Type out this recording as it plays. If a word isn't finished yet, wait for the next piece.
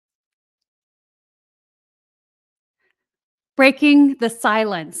Breaking the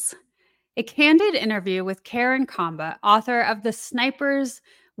Silence, a candid interview with Karen Comba, author of The Snipers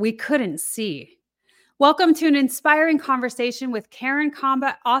We Couldn't See. Welcome to an inspiring conversation with Karen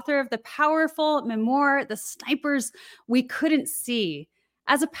Comba, author of the powerful memoir, The Snipers We Couldn't See.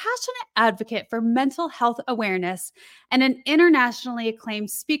 As a passionate advocate for mental health awareness and an internationally acclaimed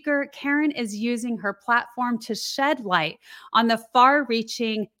speaker, Karen is using her platform to shed light on the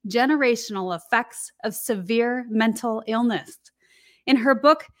far-reaching generational effects of severe mental illness. In her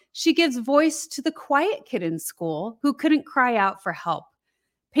book, she gives voice to the quiet kid in school who couldn't cry out for help,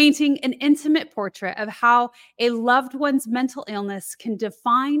 painting an intimate portrait of how a loved one's mental illness can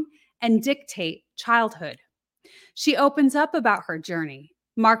define and dictate childhood. She opens up about her journey,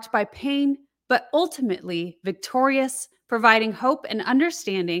 marked by pain, but ultimately victorious, providing hope and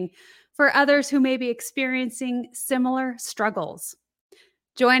understanding for others who may be experiencing similar struggles.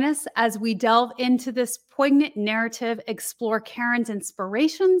 Join us as we delve into this poignant narrative, explore Karen's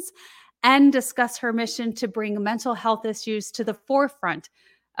inspirations, and discuss her mission to bring mental health issues to the forefront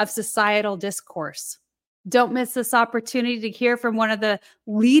of societal discourse. Don't miss this opportunity to hear from one of the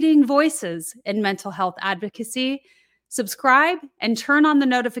leading voices in mental health advocacy. Subscribe and turn on the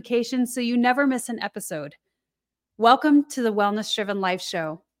notifications so you never miss an episode. Welcome to the Wellness Driven Life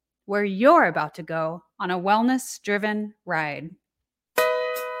Show, where you're about to go on a wellness-driven ride.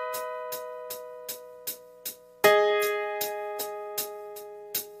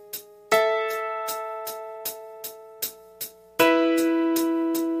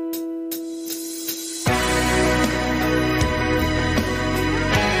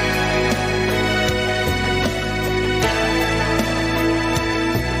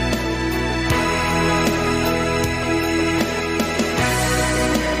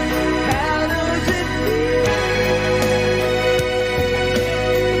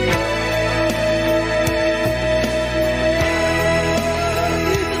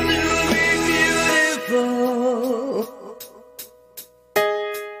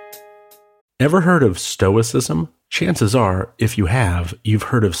 Ever heard of Stoicism? Chances are, if you have, you've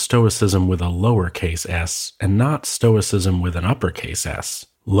heard of Stoicism with a lowercase s and not Stoicism with an uppercase S.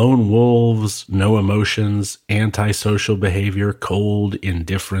 Lone wolves, no emotions, antisocial behavior, cold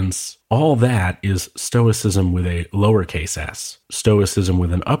indifference. All that is Stoicism with a lowercase s. Stoicism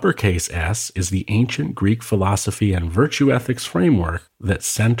with an uppercase S is the ancient Greek philosophy and virtue ethics framework that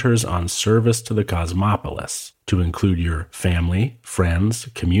centers on service to the cosmopolis, to include your family, friends,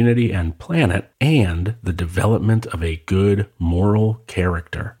 community, and planet, and the development of a good moral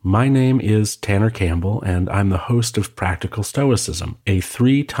character. My name is Tanner Campbell, and I'm the host of Practical Stoicism, a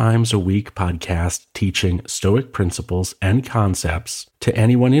 3 times a week podcast teaching Stoic principles and concepts to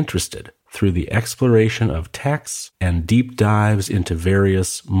anyone interested through the exploration of texts and deep dives into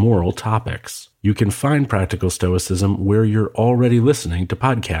various moral topics. You can find Practical Stoicism where you're already listening to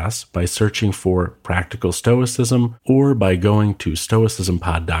podcasts by searching for Practical Stoicism or by going to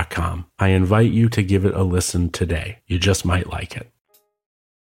stoicismpod.com. I invite you to give it a listen today. You just might like it.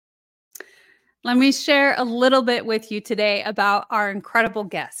 Let me share a little bit with you today about our incredible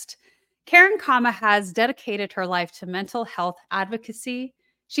guest. Karen Comba has dedicated her life to mental health advocacy.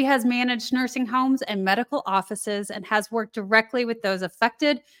 She has managed nursing homes and medical offices and has worked directly with those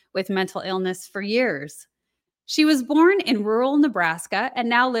affected with mental illness for years. She was born in rural Nebraska and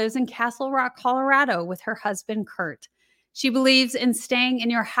now lives in Castle Rock, Colorado with her husband, Kurt. She believes in staying in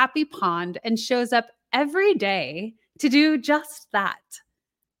your happy pond and shows up every day to do just that.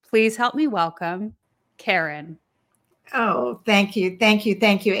 Please help me welcome Karen. Oh, thank you. Thank you.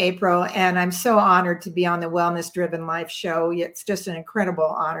 Thank you, April. And I'm so honored to be on the Wellness Driven Life Show. It's just an incredible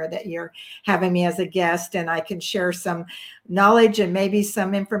honor that you're having me as a guest, and I can share some knowledge and maybe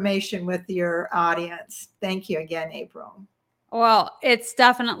some information with your audience. Thank you again, April. Well, it's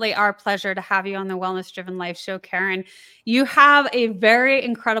definitely our pleasure to have you on the Wellness Driven Life Show, Karen. You have a very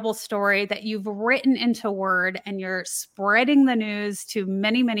incredible story that you've written into word, and you're spreading the news to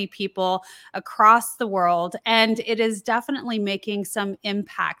many, many people across the world. And it is definitely making some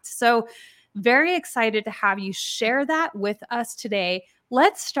impact. So very excited to have you share that with us today.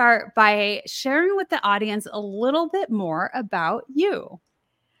 Let's start by sharing with the audience a little bit more about you.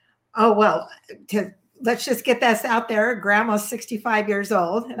 Oh, well, let's just get this out there. Grandma's 65 years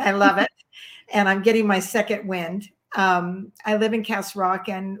old, and I love it. And I'm getting my second wind. I live in Castle Rock,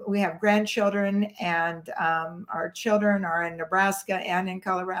 and we have grandchildren, and our children are in Nebraska and in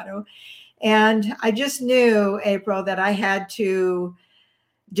Colorado. And I just knew, April, that I had to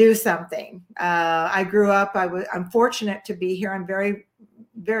do something. I grew up, I'm fortunate to be here. I'm very,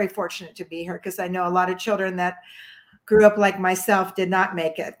 very fortunate to be here because I know a lot of children that grew up like myself did not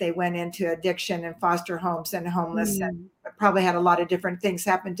make it. They went into addiction and foster homes and homeless and probably had a lot of different things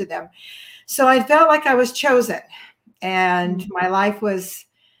happen to them. So I felt like I was chosen. And my life was,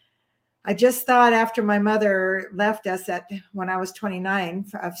 I just thought after my mother left us when I was 29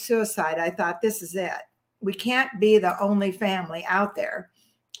 of suicide, I thought, this is it. We can't be the only family out there.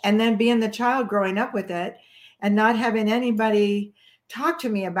 And then being the child growing up with it and not having anybody talk to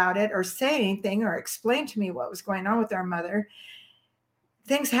me about it or say anything or explain to me what was going on with our mother,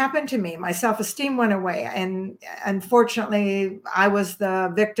 things happened to me. My self-esteem went away. And unfortunately, I was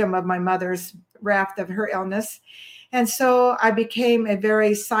the victim of my mother's wrath of her illness. And so I became a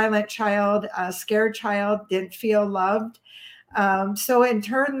very silent child, a scared child, didn't feel loved. So in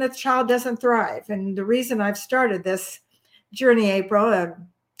turn, the child doesn't thrive. And the reason I've started this journey, April, and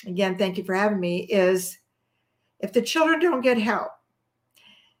again, thank you for having me, is if the children don't get help,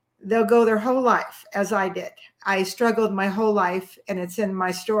 they'll go their whole life as I did. I struggled my whole life, and it's in my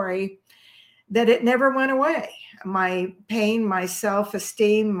story that it never went away. My pain, my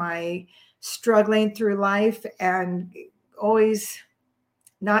self-esteem, my struggling through life and always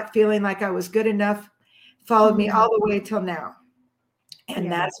not feeling like I was good enough followed me all the way till now.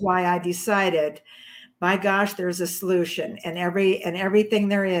 And that's why I decided, my gosh, there's a solution. And everything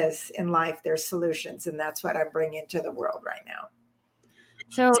there is in life, there's solutions. And that's what I'm bringing to the world right now.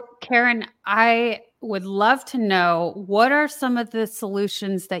 So, Karen, I would love to know, what are some of the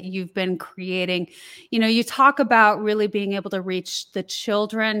solutions that you've been creating? You know, you talk about really being able to reach the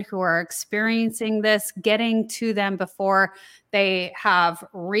children who are experiencing this, getting to them before they have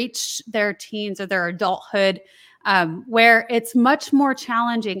reached their teens or their adulthood, where it's much more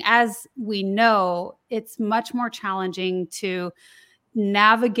challenging. As we know, it's much more challenging to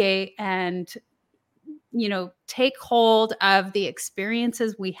navigate and take hold of the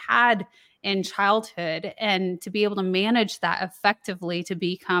experiences we had in childhood and to be able to manage that effectively to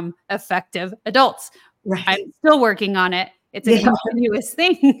become effective adults. Right. I'm still working on it. It's a continuous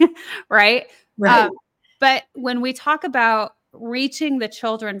thing, right? Right. But when we talk about reaching the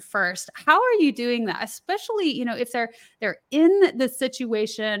children first, how are you doing that? Especially, if they're in the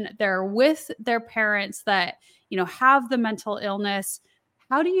situation, they're with their parents that, have the mental illness.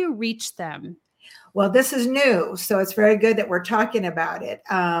 How do you reach them? Well, this is new, so it's very good that we're talking about it.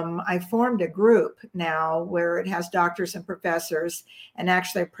 I formed a group now where it has doctors and professors, and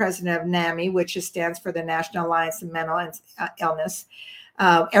actually president of NAMI, which stands for the National Alliance of Mental Illness.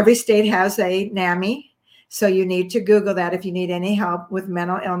 Every state has a NAMI, so you need to Google that if you need any help with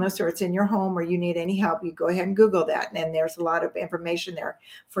mental illness, or it's in your home, or you need any help, you go ahead and Google that, and there's a lot of information there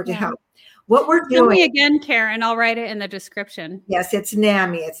to help. What we're doing. Tell me again, Karen. I'll write it in the description. Yes, it's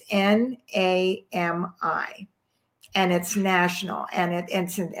NAMI. It's NAMI, and it's national, and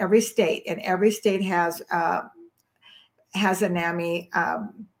it's in every state, and every state has a NAMI,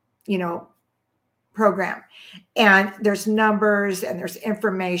 program. And there's numbers and there's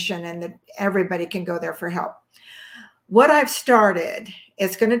information, and everybody can go there for help. What I've started,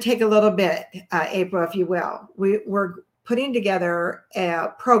 it's going to take a little bit, April, if you will. We're putting together a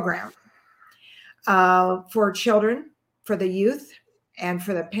program for children, for the youth, and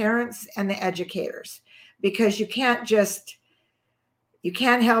for the parents and the educators, because you can't help,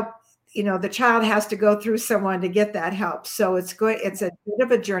 the child has to go through someone to get that help. So it's a bit of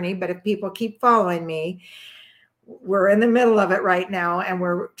a journey, but if people keep following me, we're in the middle of it right now, and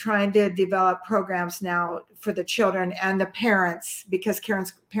we're trying to develop programs now for the children and the parents, because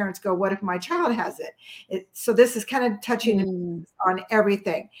Karen's parents go, what if my child has it? So this is kind of touching on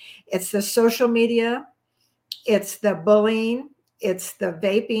everything. It's the social media, it's the bullying, it's the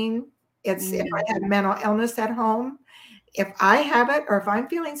vaping, it's if I have mental illness at home, if I have it, or if I'm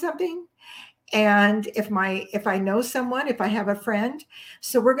feeling something, and if I know someone, if I have a friend.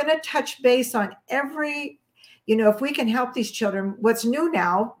 So we're going to touch base on every, if we can help these children. What's new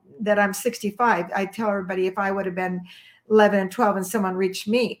now that I'm 65, I tell everybody, if I would have been 11 and 12 and someone reached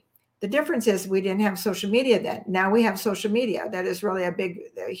me, the difference is we didn't have social media then. Now we have social media. That is really a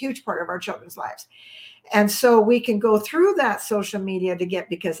huge part of our children's lives. And so we can go through that social media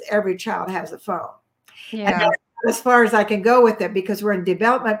because every child has a phone. Yeah. And that's as far as I can go with it, because we're in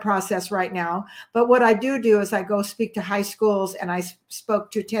development process right now. But what I do is I go speak to high schools, and I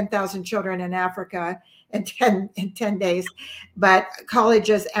spoke to 10,000 children in Africa in 10 days, but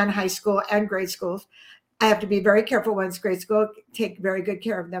colleges and high school and grade schools. I have to be very careful when it's grade school, take very good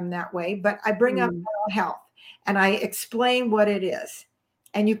care of them that way. But I bring up mental health, and I explain what it is.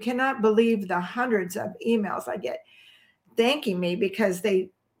 And you cannot believe the hundreds of emails I get thanking me, because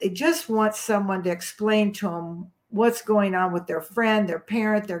they just want someone to explain to them what's going on with their friend, their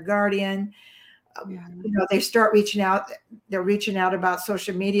parent, their guardian, Yeah. They start reaching out. They're reaching out about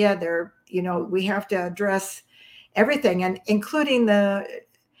social media. We have to address everything, and including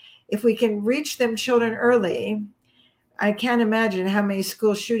if we can reach them children early, I can't imagine how many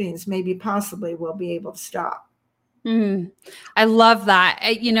school shootings maybe possibly we'll be able to stop. I love that.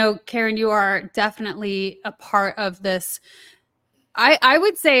 Karen, you are definitely a part of this. I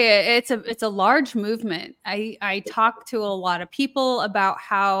would say it's a large movement. I talk to a lot of people about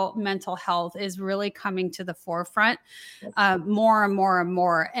how mental health is really coming to the forefront more and more and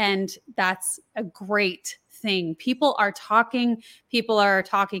more. And that's a great thing. People are talking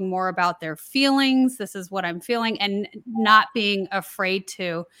more about their feelings. This is what I'm feeling, and not being afraid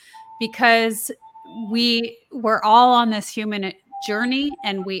to, because we're all on this human journey,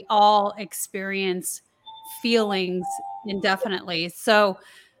 and we all experience feelings indefinitely. So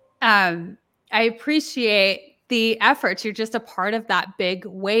I appreciate the efforts. You're just a part of that big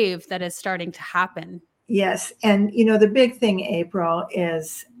wave that is starting to happen. Yes. And, the big thing, April,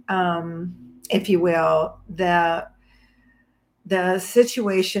 is, if you will, the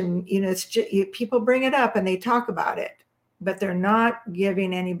situation, it's just, people bring it up and they talk about it, but they're not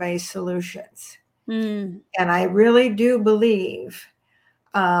giving anybody solutions. And I really do believe,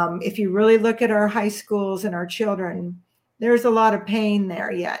 if you really look at our high schools and our children, there's a lot of pain there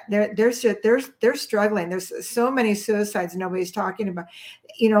yet. They're struggling. There's so many suicides nobody's talking about.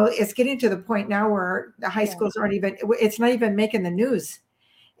 It's getting to the point now where the high schools it's not even making the news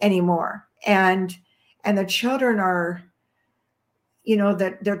anymore. And the children are,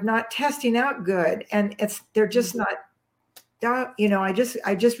 that they're not testing out good, and they're just not. I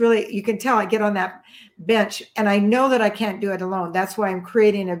just really, you can tell I get on that bench, and I know that I can't do it alone. That's why I'm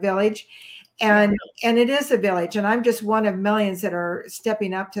creating a village, and it is a village, and I'm just one of millions that are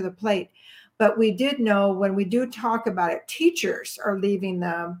stepping up to the plate. But we did know, when we do talk about it, teachers are leaving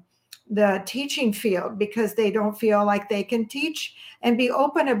the teaching field because they don't feel like they can teach and be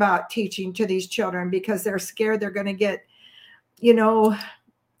open about teaching to these children, because they're scared they're going to get,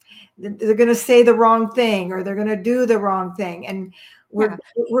 they're going to say the wrong thing, or they're going to do the wrong thing. And we're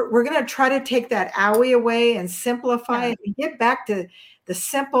going to try to take that owie away and simplify it, and get back to the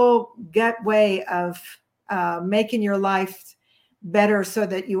simple gut way of making your life better, so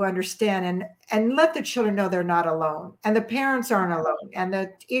that you understand, and let the children know they're not alone, and the parents aren't alone, and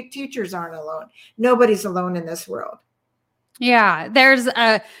the teachers aren't alone. Nobody's alone in this world. Yeah, there's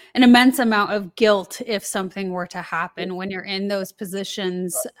an immense amount of guilt if something were to happen when you're in those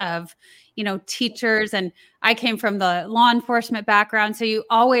positions of, teachers. And I came from the law enforcement background, so you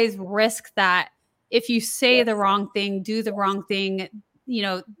always risk that if you say the wrong thing, do the wrong thing,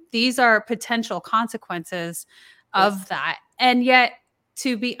 these are potential consequences of that. And yet,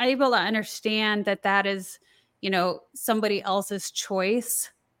 to be able to understand that that is, somebody else's choice,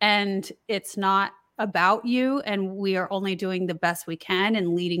 and it's not about you, and we are only doing the best we can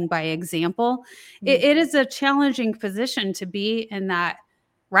and leading by example. It is a challenging position to be in that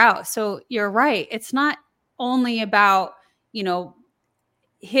route. So you're right. It's not only about,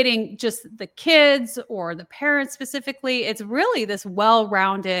 hitting just the kids or the parents specifically. It's really this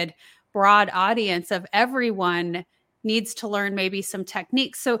well-rounded, broad audience of everyone needs to learn maybe some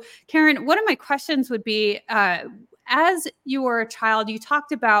techniques. So Karen, one of my questions would be, as you were a child, you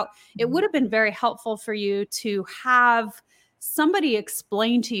talked about it would have been very helpful for you to have somebody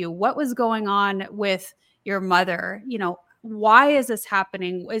explain to you what was going on with your mother. Why is this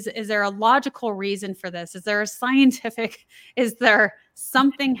happening? Is there a logical reason for this? Is there is there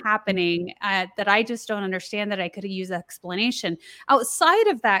something happening that I just don't understand, that I could use explanation? Outside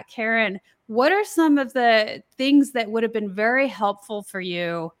of that, Karen, what are some of the things that would have been very helpful for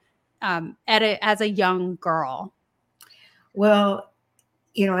you as a young girl? Well,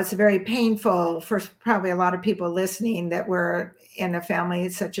 it's very painful for probably a lot of people listening that were in a family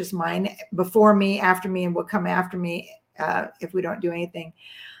such as mine, before me, after me, and will come after me if we don't do anything.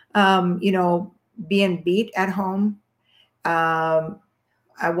 Being beat at home.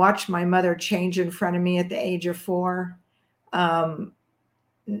 I watched my mother change in front of me at the age of 4.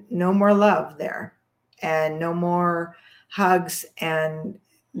 No more love there, and no more hugs, and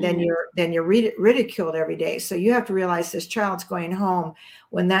then you're ridiculed every day. So you have to realize this child's going home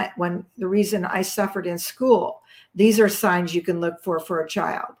when the reason I suffered in school. These are signs you can look for a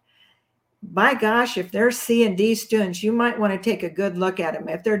child. My gosh, if they're C and D students, you might want to take a good look at them.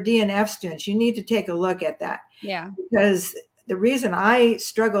 If they're D and F students, you need to take a look at that. Yeah. Because the reason I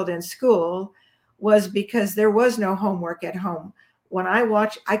struggled in school was because there was no homework at home. When I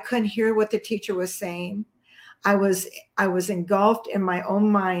watched, I couldn't hear what the teacher was saying. I was engulfed in my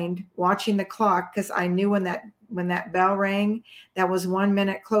own mind, watching the clock, because I knew when that when that bell rang, that was 1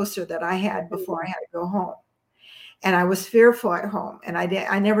 minute closer that I had before I had to go home. And I was fearful at home, and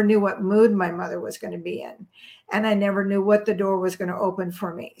I never knew what mood my mother was going to be in, and I never knew what the door was going to open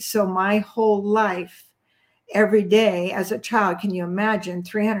for me. So my whole life, every day as a child, can you imagine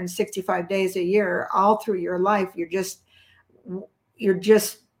 365 days a year, all through your life, you're just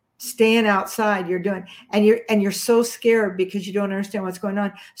staying outside, and you're so scared because you don't understand what's going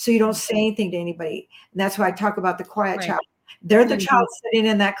on. So you don't say anything to anybody. And that's why I talk about the quiet child. They're the child sitting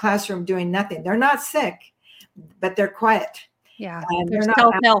in that classroom doing nothing. They're not sick, but they're quiet. Yeah. And there's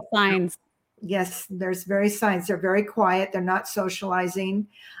telltale signs. Yes, there's very signs. They're very quiet. They're not socializing.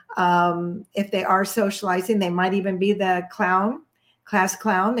 If they are socializing, they might even be the class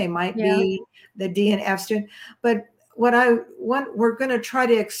clown. They might be the D and F student. But what we're going to try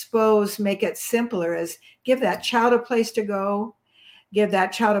to expose, make it simpler, is give that child a place to go, give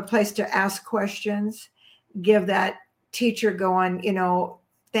that child a place to ask questions, give that teacher going,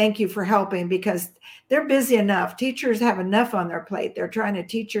 thank you for helping, because they're busy enough. Teachers have enough on their plate. They're trying to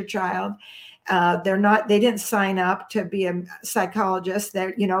teach your child. They didn't sign up to be a psychologist.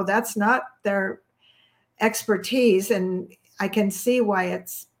 That's not their expertise. And I can see why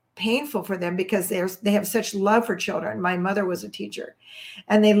it's painful for them, because they have such love for children. My mother was a teacher,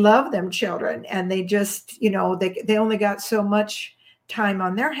 and they love them children. And they just, they only got so much time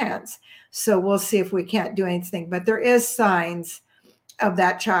on their hands. So we'll see if we can't do anything, but there is signs of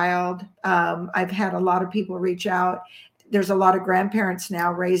that child. I've had a lot of people reach out. There's a lot of grandparents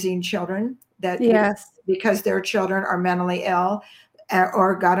now raising children that because their children are mentally ill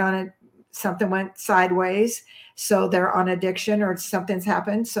or something went sideways. So they're on addiction or something's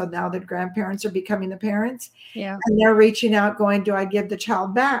happened. So now the grandparents are becoming the parents. Yeah. And they're reaching out going, do I give the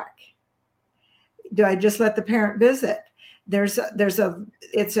child back? Do I just let the parent visit?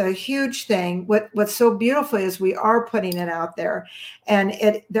 It's a huge thing. What's so beautiful is we are putting it out there,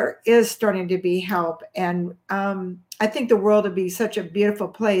 and there is starting to be help. And I think the world would be such a beautiful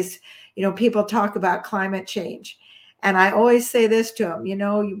place. People talk about climate change, and I always say this to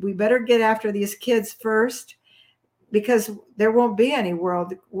them, we better get after these kids first, because there won't be any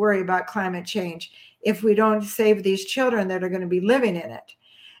worry about climate change if we don't save these children that are going to be living in it.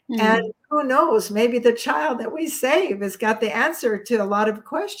 And who knows, maybe the child that we save has got the answer to a lot of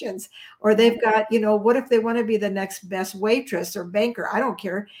questions, or they've got, what if they want to be the next best waitress or banker? I don't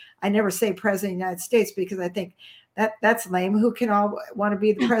care. I never say president of the United States, because I think that's lame. Who can all want to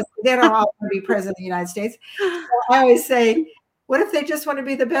be the president? They don't all want to be president of the United States. So I always say, what if they just want to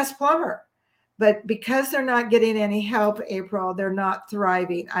be the best plumber? But because they're not getting any help, April, they're not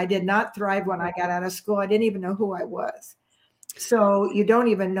thriving. I did not thrive when I got out of school. I didn't even know who I was. So you don't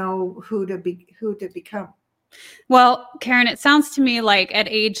even know who to become. Well, Karen, it sounds to me like at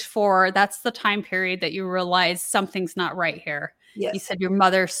age 4, that's the time period that you realize something's not right here. Yes. You said your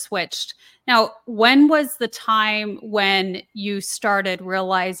mother switched. Now, when was the time when you started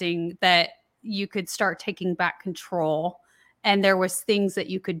realizing that you could start taking back control, and there was things that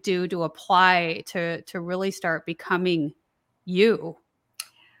you could do to apply to really start becoming you?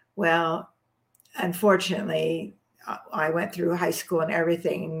 Well, unfortunately, I went through high school and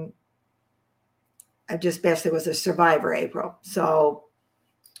everything. I just basically was a survivor, April. So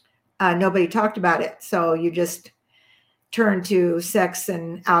nobody talked about it. So you just turn to sex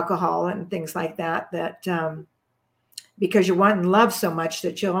and alcohol and things like that, because you want and love so much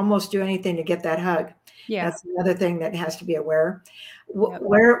that you'll almost do anything to get that hug. Yeah. That's another thing that has to be aware.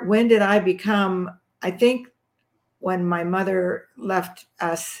 When did I become, I think when my mother left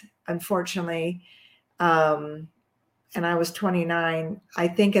us, unfortunately, and I was 29, I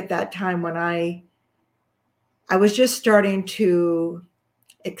think at that time when I was just starting to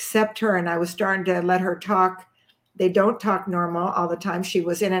accept her, and I was starting to let her talk. They don't talk normal all the time. She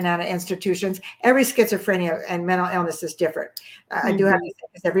was in and out of institutions. Every schizophrenia and mental illness is different. I do have to say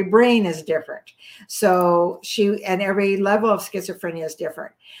this, every brain is different. So and every level of schizophrenia is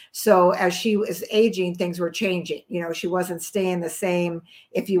different. So as she was aging, things were changing. She wasn't staying the same,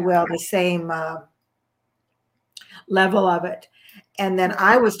 if you will, the same level of it. And then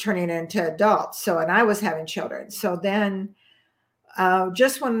I was turning into adults. And I was having children. So then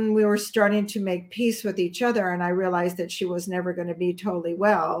just when we were starting to make peace with each other, and I realized that she was never going to be totally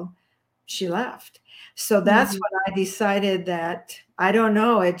well, she left. So that's when I decided that, I don't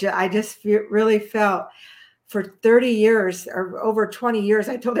know, I just really felt for 30 years or over 20 years,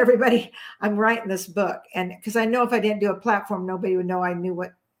 I told everybody I'm writing this book. And because I know if I didn't do a platform, nobody would know I knew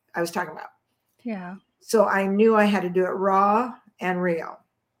what I was talking about. Yeah. So I knew I had to do it raw and real.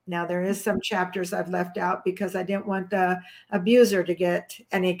 Now, there is some chapters I've left out because I didn't want the abuser to get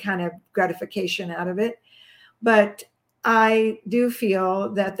any kind of gratification out of it. But I do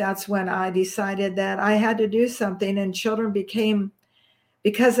feel that that's when I decided that I had to do something, and children became,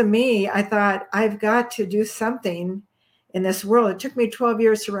 because of me, I thought I've got to do something in this world. It took me 12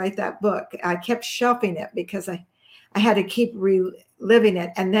 years to write that book. I kept shelving it because I had to keep reliving it.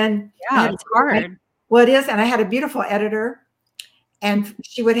 And then Yeah, it's hard. Well, it is. And I had a beautiful editor, and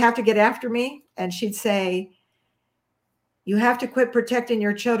she would have to get after me, and she'd say, you have to quit protecting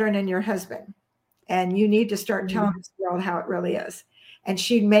your children and your husband, and you need to start telling this world how it really is. And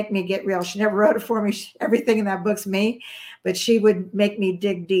she'd make me get real. She never wrote it for me. Everything in that book's me, but she would make me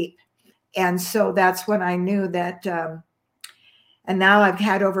dig deep. And so that's when I knew that. And now I've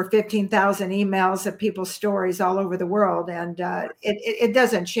had over 15,000 emails of people's stories all over the world. And it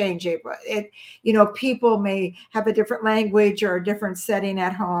doesn't change, April. People may have a different language or a different setting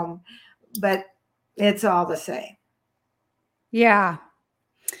at home, but it's all the same. Yeah.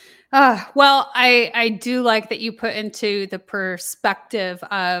 Well, I do like that you put into the perspective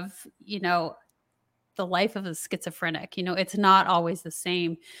of, the life of a schizophrenic. It's not always the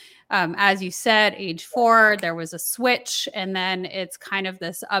same. As you said, age 4, there was a switch, and then it's kind of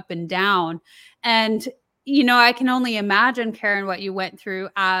this up and down. And, I can only imagine, Karen, what you went through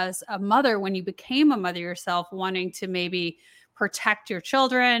as a mother when you became a mother yourself, wanting to maybe protect your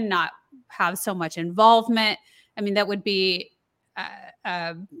children, not have so much involvement. I mean, that would be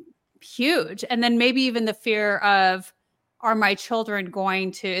huge. And then maybe even the fear of, are my children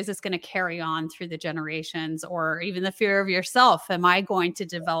is this going to carry on through the generations? Or even the fear of yourself, am I going to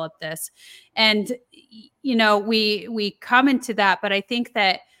develop this? And, we come into that, but I think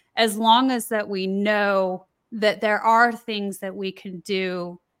that as long as that we know that there are things that we can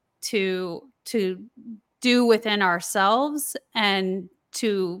do to do within ourselves and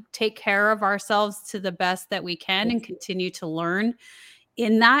to take care of ourselves to the best that we can and continue to learn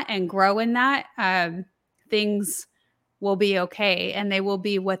in that and grow in that, things will be okay, and they will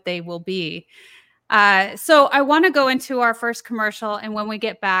be what they will be. So I want to go into our first commercial, and when we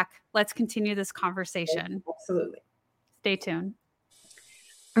get back, let's continue this conversation. Absolutely. Stay tuned.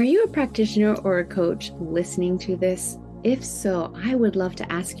 Are you a practitioner or a coach listening to this? If so, I would love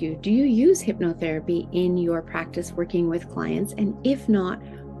to ask you, do you use hypnotherapy in your practice working with clients? And if not,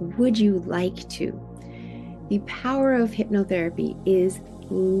 would you like to? The power of hypnotherapy is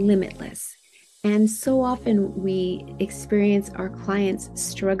limitless. And so often we experience our clients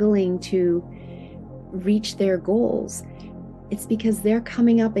struggling to reach their goals. It's because they're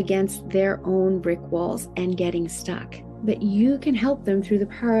coming up against their own brick walls and getting stuck. But you can help them through the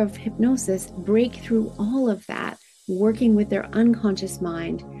power of hypnosis break through all of that, working with their unconscious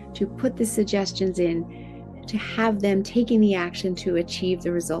mind to put the suggestions in, to have them taking the action to achieve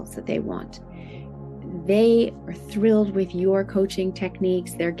the results that they want. They are thrilled with your coaching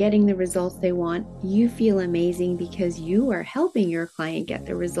techniques. They're getting the results they want. You feel amazing because you are helping your client get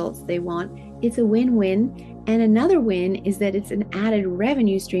the results they want. It's a win-win. And another win is that it's an added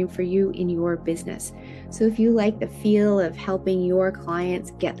revenue stream for you in your business. So if you like the feel of helping your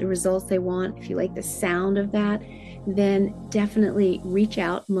clients get the results they want, if you like the sound of that, then definitely reach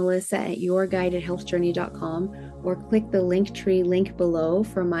out, Melissa at yourguidedhealthjourney.com, or click the Linktree link below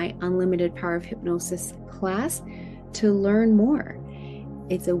for my Unlimited Power of Hypnosis class to learn more.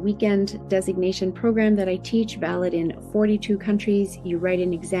 It's a weekend designation program that I teach, valid in 42 countries. You write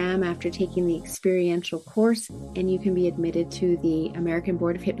an exam after taking the experiential course, and you can be admitted to the American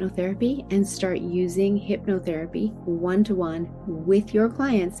Board of Hypnotherapy and start using hypnotherapy one-to-one with your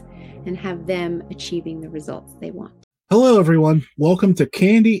clients and have them achieving the results they want. Hello, everyone. Welcome to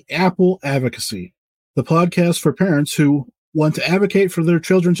Candy Apple Advocacy, the podcast for parents who want to advocate for their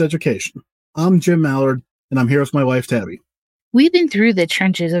children's education. I'm Jim Mallard, and I'm here with my wife, Tabby. We've been through the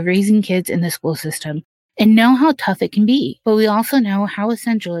trenches of raising kids in the school system and know how tough it can be, but we also know how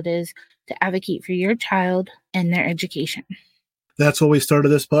essential it is to advocate for your child and their education. That's why we started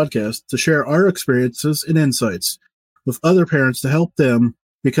this podcast, to share our experiences and insights with other parents to help them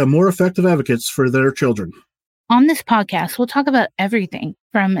become more effective advocates for their children. On this podcast, we'll talk about everything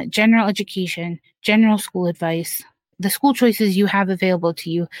from general education, general school advice, the school choices you have available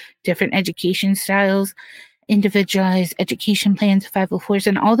to you, different education styles, individualized education plans, 504s,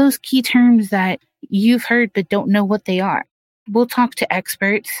 and all those key terms that you've heard but don't know what they are. We'll talk to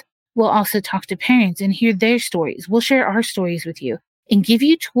experts. We'll also talk to parents and hear their stories. We'll share our stories with you and give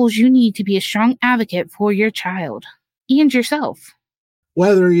you tools you need to be a strong advocate for your child and yourself.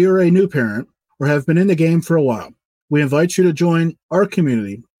 Whether you're a new parent or have been in the game for a while, we invite you to join our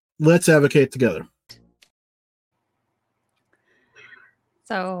community. Let's advocate together.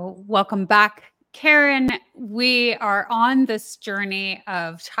 So, welcome back, Karen. We are on this journey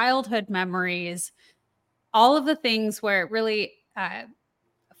of childhood memories all of the things where it really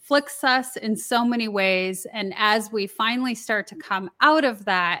afflicts us in so many ways. And as we finally start to come out of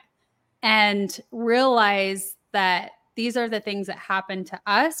that and realize that these are the things that happen to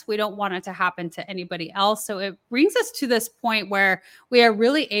us, we don't want it to happen to anybody else. So it brings us to this point where we are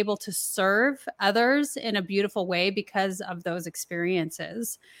really able to serve others in a beautiful way because of those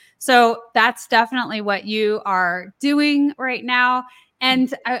experiences. So that's definitely what you are doing right now.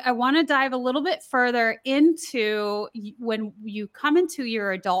 And I want to dive a little bit further into when you come into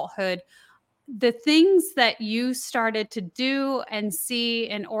your adulthood, the things that you started to do and see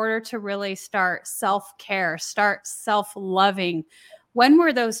in order to really start self-care, start self-loving. When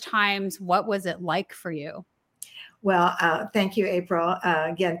were those times? What was it like for you? Well, thank you, April.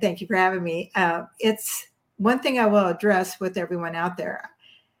 Again, thank you for having me. It's one thing I will address with everyone out there.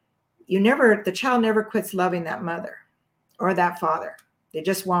 The child never quits loving that mother or that father. They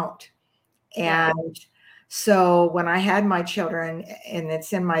just won't. And so when I had my children, and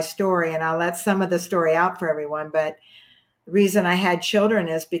it's in my story, and I'll let some of the story out for everyone, but the reason I had children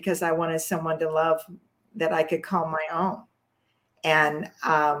is because I wanted someone to love that I could call my own. And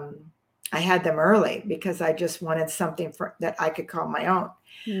I had them early because I just wanted something that I could call my own.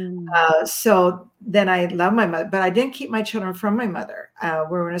 So then I love my mother, but I didn't keep my children from my mother.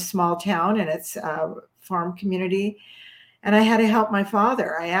 We're in a small town, and it's a farm community. And I had to help my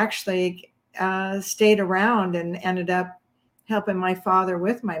father. I actually stayed around and ended up helping my father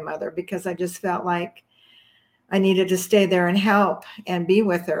with my mother because I just felt like I needed to stay there and help and be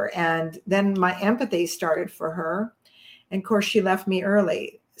with her. And then my empathy started for her. And of course, she left me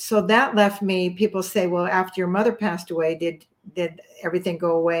early. So that left me, people say, well, after your mother passed away, did everything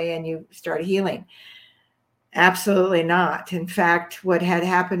go away and you start healing? Absolutely not. In fact, what had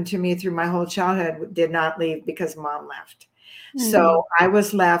happened to me through my whole childhood did not leave because mom left. So I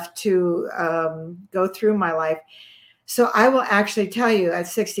was left to go through my life. So I will actually tell you at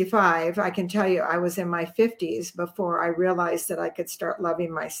 65, I can tell you I was in my 50s before I realized that I could start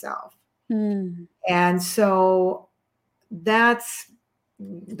loving myself. And so that's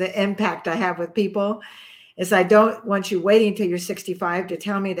the impact I have with people is I don't want you waiting until you're 65 to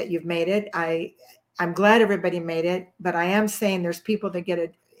tell me that you've made it. I'm glad everybody made it, but I am saying there's people that get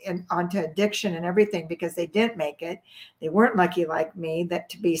it onto addiction and everything because they didn't make it. They weren't lucky like me that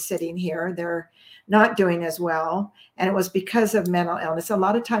to be sitting here. They're not doing as well. And it was because of mental illness. A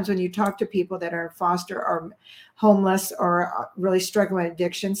lot of times when you talk to people that are in foster or homeless or really struggling with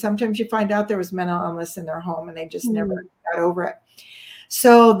addiction, sometimes you find out there was mental illness in their home and they just never got over it.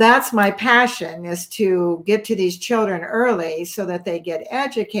 So that's my passion, is to get to these children early so that they get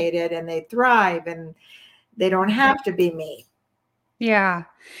educated and they thrive and they don't have to be me. Yeah.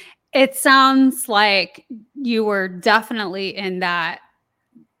 It sounds like you were definitely in that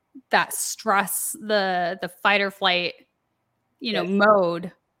stress, the fight or flight,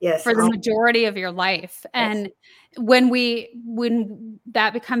 mode for the majority of your life. And when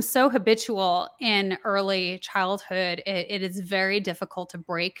that becomes so habitual in early childhood, it is very difficult to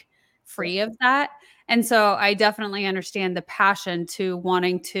break free of that. And so I definitely understand the passion to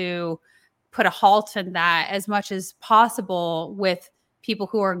wanting to put a halt in that as much as possible with people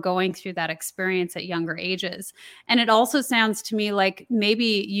who are going through that experience at younger ages. And it also sounds to me like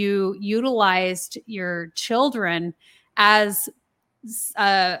maybe you utilized your children as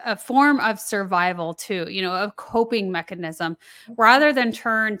a form of survival too, a coping mechanism, rather than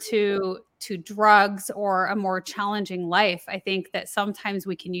turn to drugs or a more challenging life. I think that sometimes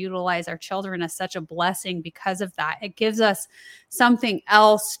we can utilize our children as such a blessing because of that. It gives us something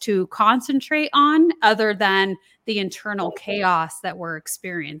else to concentrate on other than the internal chaos that we're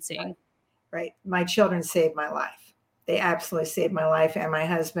experiencing. Right. My children saved my life. They absolutely saved my life. And my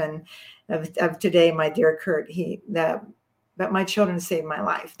husband of today, my dear Kurt, but my children saved my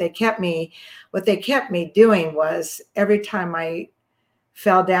life. What they kept me doing was every time I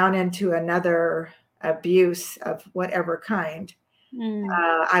fell down into another abuse of whatever kind,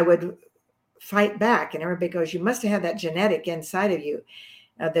 I would fight back. And everybody goes, you must have had that genetic inside of you.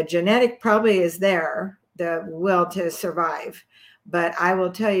 The genetic probably is there, the will to survive. But I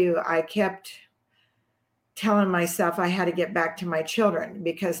will tell you, I kept telling myself I had to get back to my children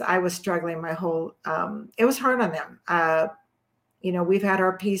because I was struggling my whole, it was hard on them. We've had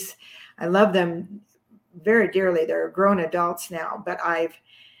our peace. I love them very dearly. They're grown adults now, but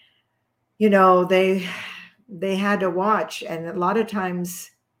they had to watch. And a lot of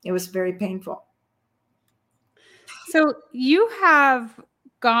times it was very painful. So you have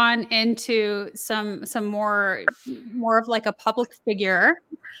gone into some more of like a public figure.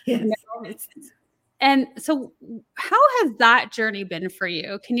 Yes. And so how has that journey been for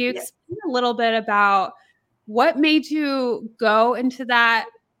you? Can you explain a little bit about What made you go into that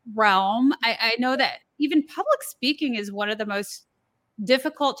realm? I know that even public speaking is one of the most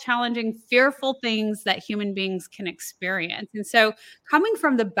difficult, challenging, fearful things that human beings can experience. And so, coming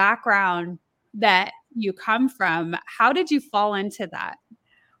from the background that you come from, how did you fall into that?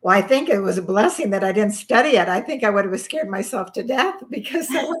 Well, I think it was a blessing that I didn't study it. I think I would have scared myself to death because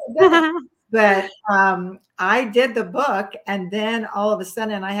I would have done it. But I did the book, and then all of a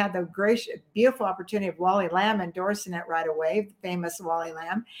sudden I had the gracious, beautiful opportunity of Wally Lamb endorsing it right away, the famous Wally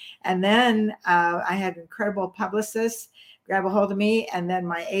Lamb. And then I had incredible publicists grab a hold of me, and then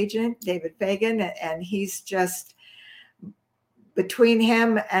my agent, David Fagan, and he's just, between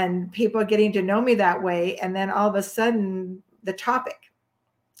him and people getting to know me that way, and then all of a sudden the topic,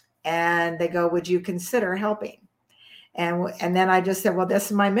 and they go, would you consider helping? And then I just said, well, this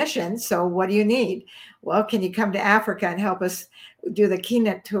is my mission. So what do you need? Well, can you come to Africa and help us do the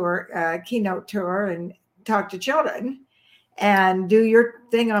keynote tour and talk to children and do your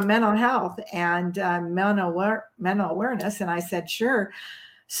thing on mental health and mental awareness? And I said, sure.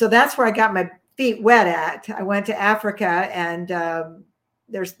 So that's where I got my feet wet at. I went to Africa, and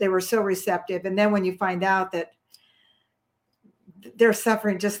they were so receptive. And then when you find out that they're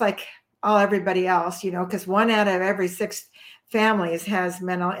suffering just like everybody else, because 1 out of every 6 families has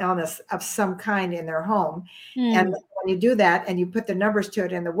mental illness of some kind in their home. And when you do that and you put the numbers to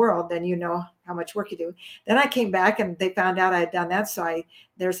it in the world, then you know how much work you do. Then I came back and they found out I had done that. So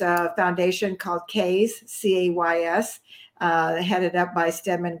there's a foundation called CAYS, CAYS, headed up by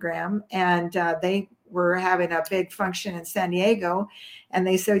Stedman Graham. And they were having a big function in San Diego. And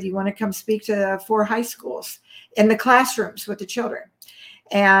they said, you want to come speak to 4 high schools in the classrooms with the children?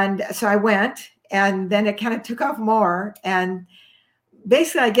 And so I went, and then it kind of took off more. And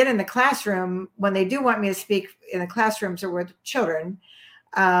basically I get in the classroom when they do want me to speak in the classrooms or with children.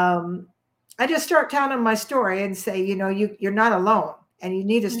 I just start telling them my story and say, you're not alone, and you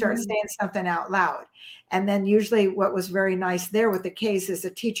need to start saying something out loud. And then usually what was very nice there with the case is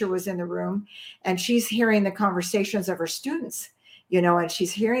the teacher was in the room, and she's hearing the conversations of her students, and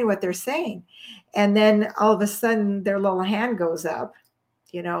she's hearing what they're saying. And then all of a sudden their little hand goes up,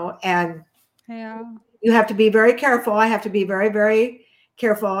 and you have to be very careful. I have to be very, very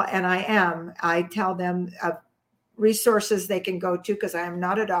careful. And I am. I tell them resources they can go to, because I am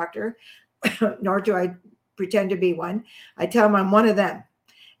not a doctor, nor do I pretend to be one. I tell them I'm one of them.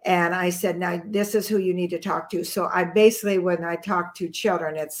 And I said, now this is who you need to talk to. So I basically, when I talk to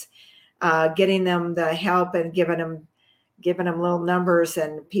children, it's getting them the help and giving them little numbers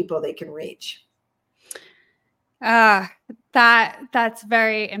and people they can reach. That's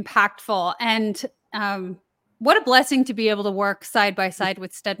very impactful. And what a blessing to be able to work side by side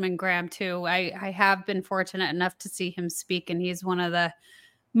with Stedman Graham too. I have been fortunate enough to see him speak, and he's one of the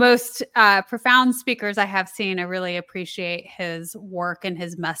most profound speakers I have seen. I really appreciate his work and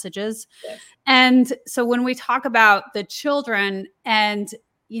his messages. Yes. And so when we talk about the children, and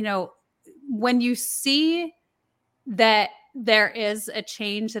when you see that there is a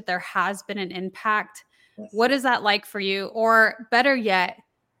change, that there has been an impact, what is that like for you? Or better yet,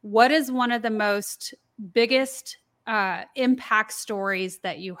 what is one of the most biggest impact stories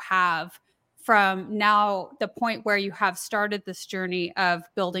that you have from now, the point where you have started this journey of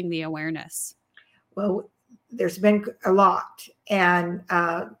building the awareness? Well, there's been a lot, and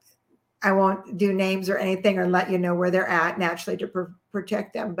I won't do names or anything or let you know where they're at naturally to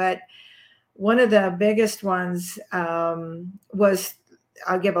protect them. But one of the biggest ones was,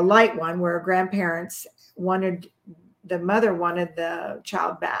 I'll give a light one, where grandparents the mother wanted the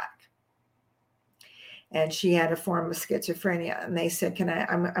child back, and she had a form of schizophrenia. And they said,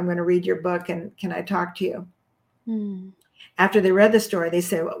 I'm going to read your book, and can I talk to you? After they read the story, they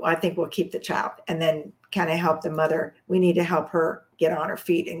said, well, I think we'll keep the child, and then kind of help the mother. We need to help her get on her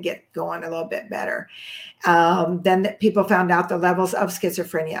feet and get going a little bit better. Then people found out the levels of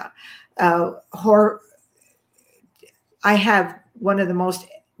schizophrenia. I have one of the most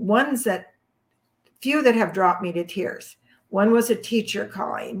ones that few that have dropped me to tears. One was a teacher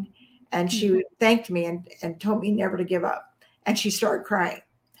calling, and she thanked me and told me never to give up. And she started crying.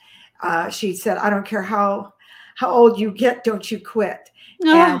 She said, I don't care how old you get, don't you quit.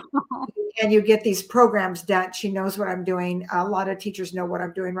 And you get these programs done. She knows what I'm doing. A lot of teachers know what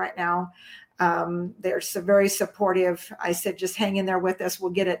I'm doing right now. They're very supportive. I said, just hang in there with us.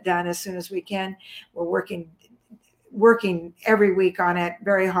 We'll get it done as soon as we can. We're working every week on it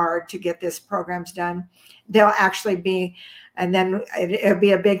very hard to get this programs done. They'll actually be, and then it'll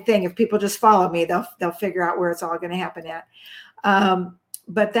be a big thing. If people just follow me, they'll figure out where it's all going to happen at.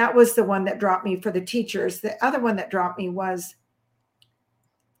 But that was the one that dropped me for the teachers. The other one that dropped me was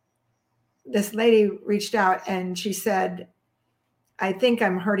this lady reached out and she said, I think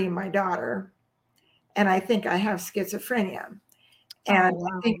I'm hurting my daughter, and I think I have schizophrenia, and wow.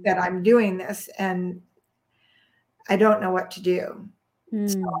 I think that I'm doing this, and I don't know what to do.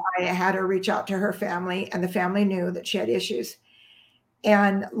 So I had her reach out to her family, and the family knew that she had issues.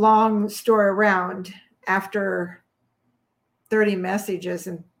 And long story around, after 30 messages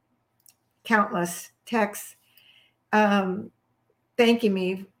and countless texts, thanking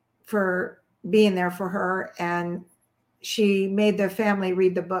me for being there for her, and she made the family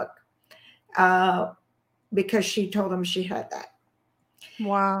read the book because she told them she had that.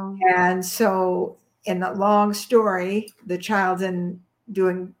 Wow. And so in the long story, the child's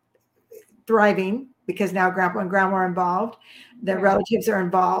thriving because now grandpa and grandma are involved. The relatives are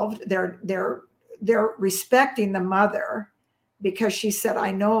involved. They're respecting the mother because she said,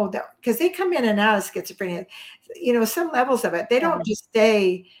 I know that, because they come in and out of schizophrenia, some levels of it. They don't just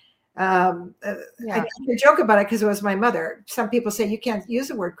stay. I can joke about it because it was my mother. Some people say you can't use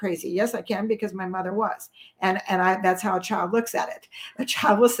the word crazy. Yes, I can, because my mother was. And that's how a child looks at it. A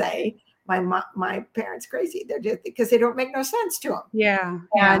child will say, my parents crazy. They're just because they don't make no sense to them. Yeah.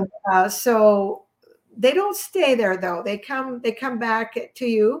 And so they don't stay there though. They come back to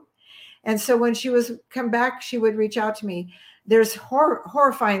you. And so when she was come back, she would reach out to me. There's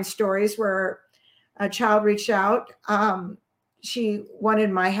horrifying stories where a child reached out. She wanted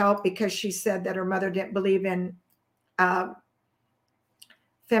my help because she said that her mother didn't believe in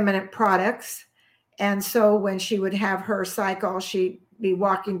feminine products. And so when she would have her cycle, she'd be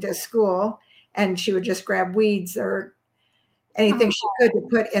walking to school and she would just grab weeds or anything she could to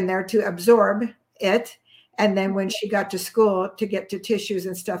put in there to absorb it. And then when she got to school, to get to tissues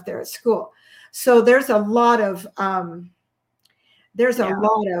and stuff there at school. So there's a lot of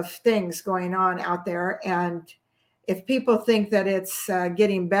things going on out there. And if people think that it's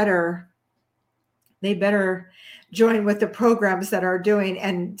getting better, they better join with the programs that are doing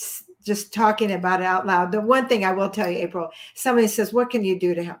and just talking about it out loud. The one thing I will tell you, April, somebody says, what can you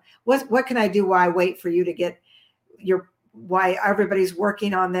do to help? What can I do while I wait for you to get why everybody's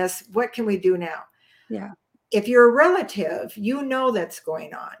working on this? What can we do now? Yeah. If you're a relative, that's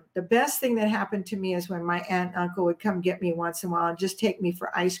going on. The best thing that happened to me is when my aunt and uncle would come get me once in a while and just take me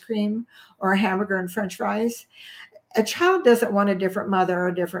for ice cream or a hamburger and French fries. A child doesn't want a different mother or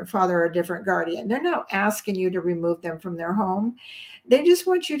a different father or a different guardian. They're not asking you to remove them from their home. They just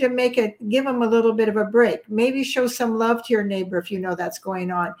want you to give them a little bit of a break. Maybe show some love to your neighbor if you know that's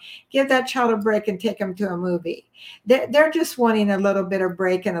going on. Give that child a break and take them to a movie. They're just wanting a little bit of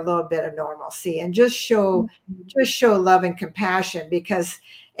break and a little bit of normalcy, and just show love and compassion, because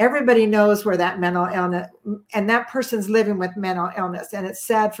everybody knows where that mental illness, and that person's living with mental illness, and it's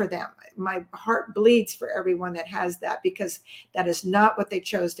sad for them. My heart bleeds for everyone that has that, because that is not what they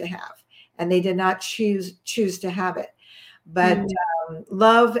chose to have, and they did not choose to have it. But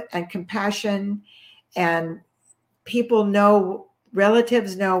love and compassion, and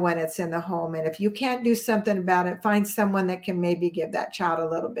relatives know when it's in the home. And if you can't do something about it, find someone that can maybe give that child a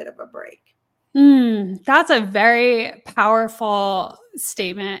little bit of a break. That's a very powerful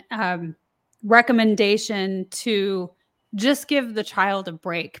statement, recommendation to just give the child a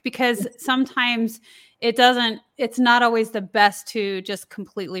break, because sometimes it's not always the best to just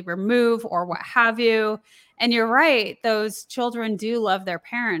completely remove or what have you. And you're right, those children do love their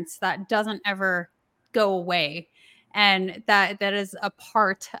parents. That doesn't ever go away. And that is a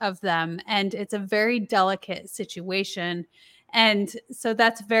part of them. And it's a very delicate situation. And so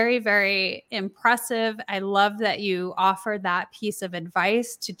that's very, very impressive. I love that you offer that piece of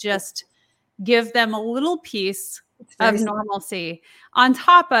advice to just give them a little piece of normalcy, on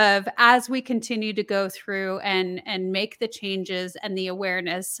top of, as we continue to go through and make the changes and the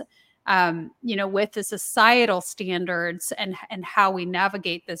awareness, with the societal standards and how we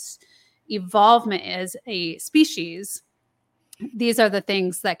navigate this evolvement as a species. These are the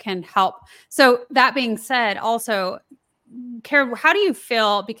things that can help. So that being said, also, Karen, how do you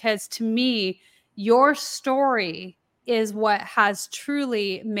feel? Because to me, your story is what has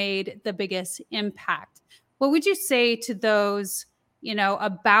truly made the biggest impact. What would you say to those,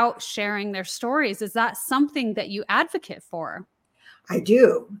 about sharing their stories? Is that something that you advocate for? I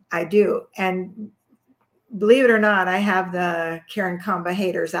do. And believe it or not, I have the Karen Comba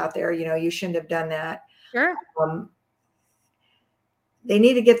haters out there. You shouldn't have done that. Sure. They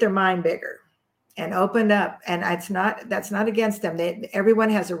need to get their mind bigger and opened up. And that's not against them. Everyone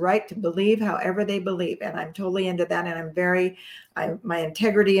has a right to believe however they believe. And I'm totally into that. And my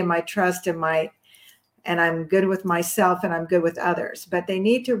integrity and my trust and I'm good with myself and I'm good with others, but they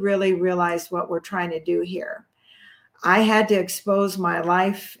need to really realize what we're trying to do here. I had to expose my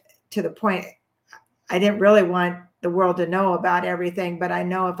life to the point I didn't really want the world to know about everything, but I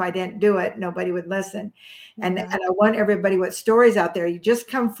know if I didn't do it, nobody would listen. And I want everybody with stories out there, you just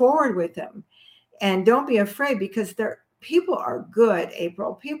come forward with them and don't be afraid, because people are good,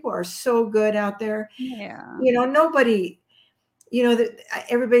 April. People are so good out there. Yeah. Nobody,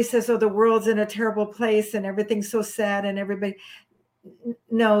 everybody says, oh, the world's in a terrible place and everything's so sad, and everybody,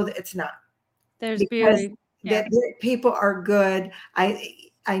 no, it's not. There's beauty. That people are good.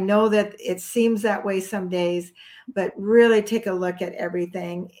 I know that it seems that way some days, but really take a look at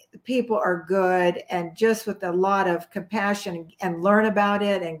everything. People are good, and just with a lot of compassion, and learn about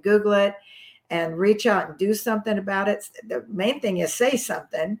it and Google it and reach out and do something about it. The main thing is say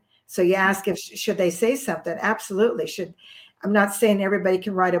something. So you ask should they say something? Absolutely should. I'm not saying everybody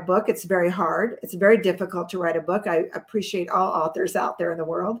can write a book. It's very hard. It's very difficult to write a book. I appreciate all authors out there in the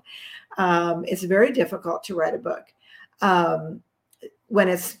world. It's very difficult to write a book when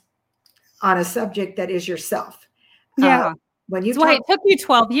it's on a subject that is yourself. Yeah. When you That's why it took you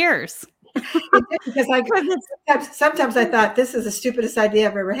 12 years. Because sometimes I thought this is the stupidest idea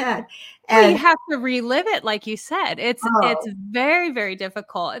I've ever had. And you have to relive it, like you said. It's very, very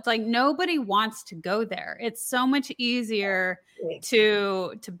difficult. It's like nobody wants to go there. It's so much easier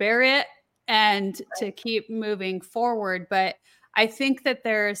to bury it and to keep moving forward. But I think that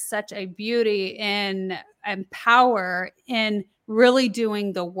there's such a beauty and power in really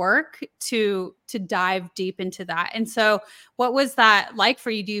doing the work to dive deep into that. And so what was that like for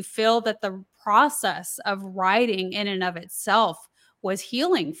you? Do you feel that the process of writing in and of itself was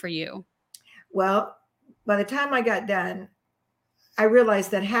healing for you? Well, by the time I got done, I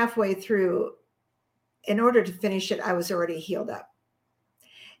realized that halfway through, in order to finish it, I was already healed up.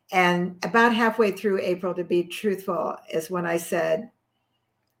 And about halfway through, April, to be truthful, is when I said,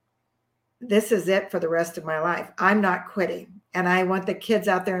 this is it for the rest of my life. I'm not quitting. And I want the kids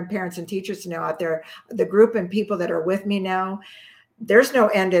out there and parents and teachers to know out there, the group and people that are with me now, there's no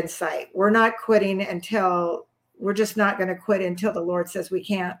end in sight. We're not quitting we're just not going to quit until the Lord says we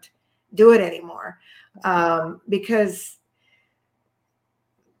can't do it anymore. Because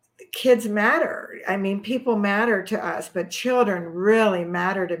kids matter. I mean, people matter to us, but children really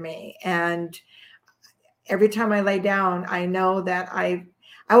matter to me. And every time I lay down, I know that I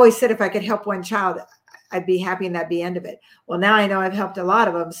always said if I could help one child, I'd be happy and that'd be the end of it. Well, now I know I've helped a lot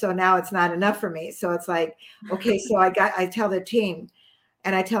of them. So now it's not enough for me. So it's like, okay, so I tell the team,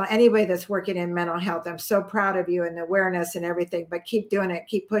 and I tell anybody that's working in mental health, I'm so proud of you and the awareness and everything, but keep doing it,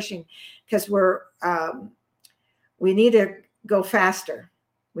 keep pushing, because we need to go faster.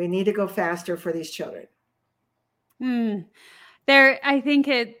 We need to go faster for these children. I think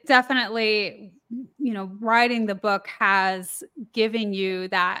it definitely, writing the book has given you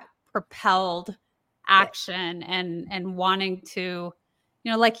that propelled action and wanting to,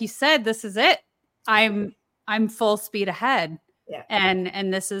 like you said, this is it. I'm full speed ahead. Yeah.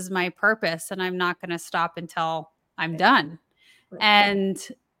 And this is my purpose, and I'm not going to stop until I'm done. Right. And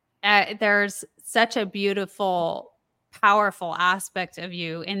there's such a beautiful, powerful aspect of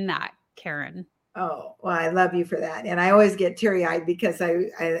you in that, Karen. Oh, well, I love you for that. And I always get teary-eyed because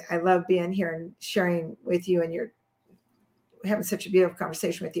I love being here and sharing with you, and you're having such a beautiful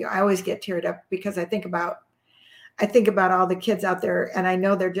conversation with you. I always get teared up because I think about all the kids out there, and I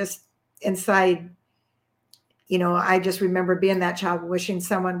know they're just inside. I just remember being that child, wishing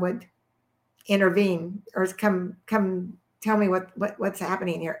someone would intervene or come tell me what's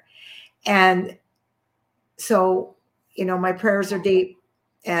happening here. And so, my prayers are deep,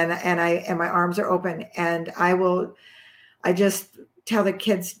 and my arms are open, and I just tell the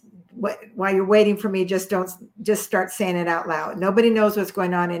kids, while you're waiting for me, just start saying it out loud. Nobody knows what's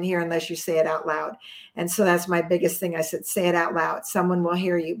going on in here unless you say it out loud. And so that's my biggest thing. I said, say it out loud. Someone will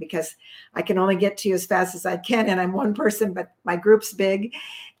hear you, because I can only get to you as fast as I can. And I'm one person, but my group's big.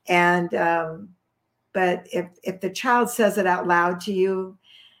 And, but if the child says it out loud to you,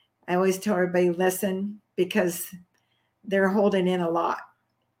 I always tell everybody, listen, because they're holding in a lot.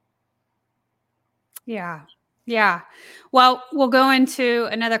 Yeah. Yeah. Well, we'll go into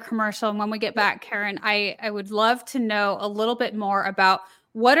another commercial. And when we get back, Karen, I would love to know a little bit more about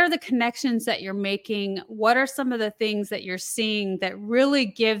what are the connections that you're making? What are some of the things that you're seeing that really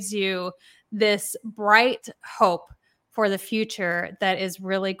gives you this bright hope for the future that is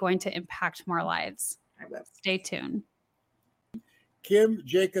really going to impact more lives? Stay tuned.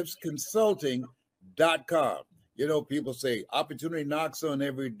 KimJacobsConsulting.com. People say opportunity knocks on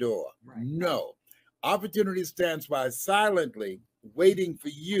every door. Right. No. Opportunity stands by silently waiting for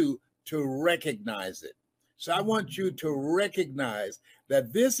you to recognize it. So I want you to recognize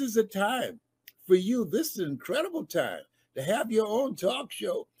that this is a time for you. This is an incredible time to have your own talk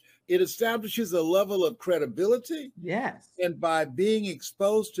show, It establishes a level of credibility. Yes. And by being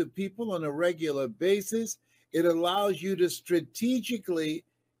exposed to people on a regular basis, it allows you to strategically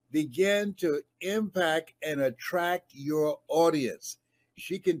begin to impact and attract your audience.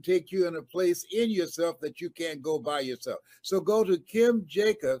 She can take you in a place in yourself that you can't go by yourself. So go to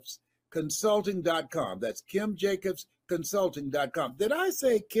KimJacobsConsulting.com. That's KimJacobsConsulting.com. Did I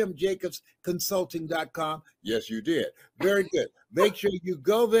say KimJacobsConsulting.com? Yes, you did. Very good. Make sure you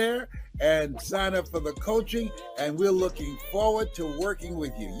go there and sign up for the coaching, and we're looking forward to working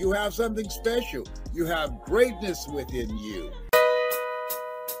with you. You have something special. You have greatness within you.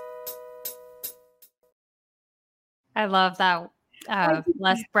 I love that.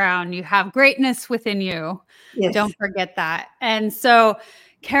 Les Brown, you have greatness within you. Yes. Don't forget that. And so,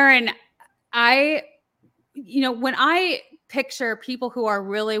 Karen, when I picture people who are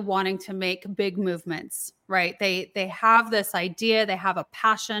really wanting to make big movements, right? They have this idea, they have a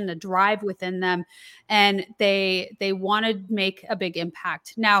passion, a drive within them, and they want to make a big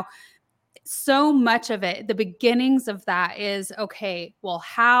impact. Now, so much of it, the beginnings of that is, okay, well,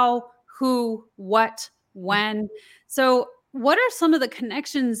 how, who, what, when. So what are some of the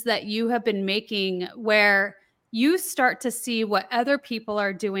connections that you have been making where you start to see what other people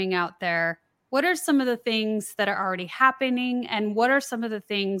are doing out there? What are some of the things that are already happening? And what are some of the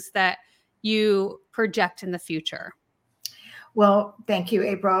things that you project in the future? Well, thank you,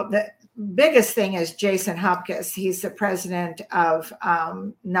 April. The biggest thing is Jason Hopkins. He's the president of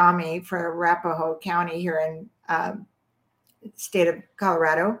NAMI for Arapahoe County here in state of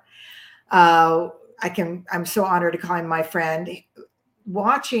Colorado. I'm so honored to call him my friend.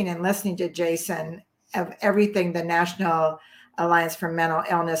 Watching and listening to Jason of everything the National Alliance for Mental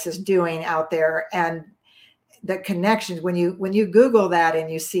Illness is doing out there, and the connections when you Google that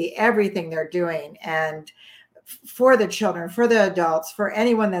and you see everything they're doing, and for the children, for the adults, for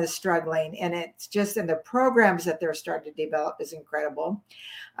anyone that is struggling, and it's just in the programs that they're starting to develop is incredible.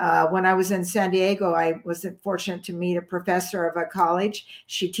 When I was in San Diego, I was fortunate to meet a professor of a college.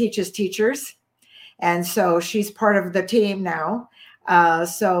 She teaches teachers, and so she's part of the team now.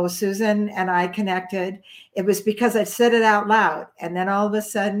 So Susan and I connected. It was because I said it out loud. And then all of a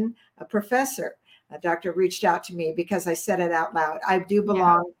sudden, a doctor reached out to me because I said it out loud. I do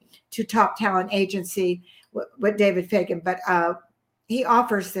belong to Top Talent Agency with David Fagan, but he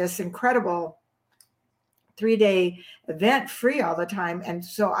offers this incredible 3-day event free all the time. And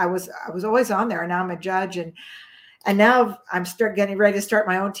so I was always on there, and now I'm a judge, and now I'm getting ready to start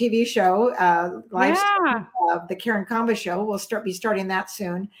my own TV show, live the Karen Comba show. We'll be starting that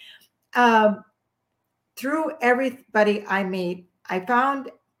soon. Through everybody I meet, I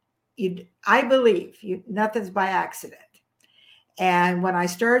found I believe nothing's by accident. And when I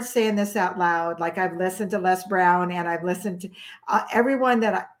started saying this out loud, like I've listened to Les Brown, and I've listened to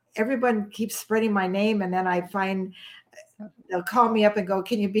everyone keeps spreading my name, and then I find they'll call me up and go,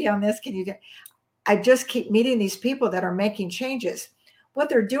 "Can you be on this? Can you do?" I just keep meeting these people that are making changes. What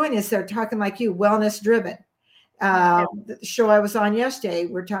they're doing is they're talking like you, wellness driven. The show I was on yesterday,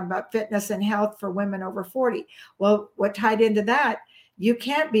 we're talking about fitness and health for women over 40. Well, what tied into that, you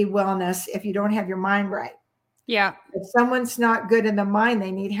can't be wellness if you don't have your mind right. Yeah. If someone's not good in the mind,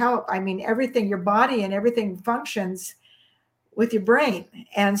 they need help. I mean, everything, your body and everything functions with your brain.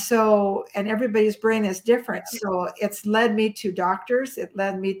 And everybody's brain is different. So it's led me to doctors. It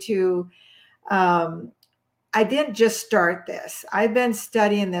led me to, I didn't just start this. I've been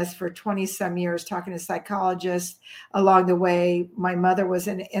studying this for 20 some years, talking to psychologists along the way. My mother was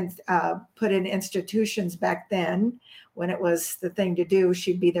put in institutions back then when it was the thing to do.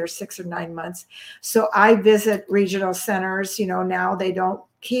 She'd be there 6 or 9 months. So I visit regional centers. Now they don't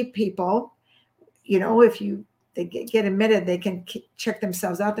keep people, if they get admitted, they can check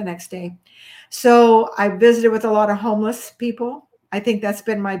themselves out the next day. So I visited with a lot of homeless people. I think that's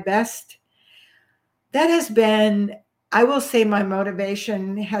been my best. That has been, I will say, my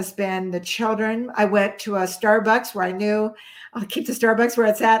motivation has been the children. I went to a Starbucks where I knew I'll keep the Starbucks where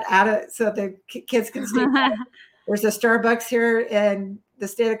it's at so the kids can see. There's a Starbucks here in the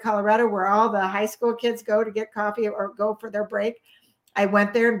state of Colorado where all the high school kids go to get coffee or go for their break. I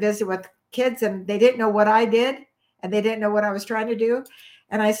went there and visited with kids, and they didn't know what I did, and they didn't know what I was trying to do.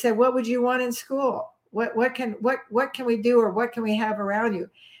 And I said, "What would you want in school? What can we do, or what can we have around you?"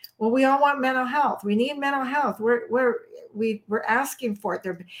 Well, we all want mental health. We need mental health. We're asking for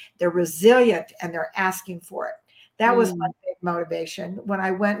it. They're resilient, and they're asking for it. That was my big motivation. When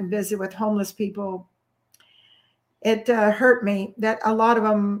I went and visited with homeless people, it hurt me that a lot of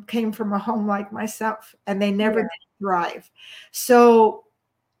them came from a home like myself, and they never did thrive. So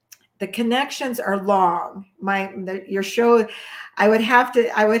The connections are long. Your show, I would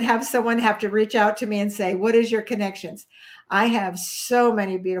have someone have to reach out to me and say, what is your connections? I have so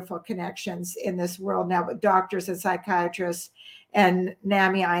many beautiful connections in this world now with doctors and psychiatrists and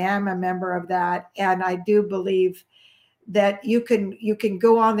NAMI. I am a member of that. And I do believe that you can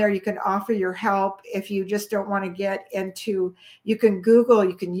go on there, you can offer your help. If you just don't want to get into, you can Google,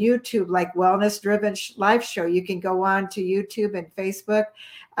 you can YouTube, like Wellness Driven Life Show. You can go on to YouTube and Facebook,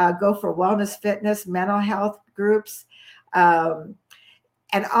 go for wellness, fitness, mental health groups.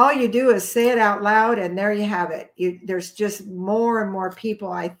 And all you do is say it out loud, and there you have it. There's just more and more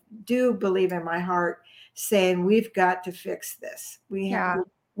people, I do believe in my heart, saying we've got to fix this. We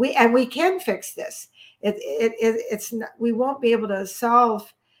can fix this. It's not, we won't be able to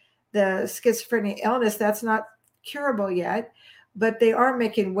solve the schizophrenia illness. That's not curable yet, but they are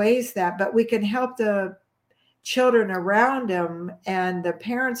making ways but we can help the children around him and the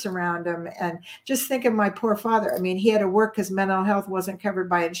parents around him. And just think of my poor father. I mean, he had to work because mental health wasn't covered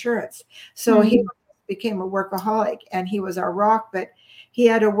by insurance. So he became a workaholic, and he was our rock, but he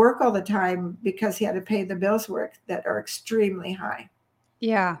had to work all the time because he had to pay the bills that are extremely high.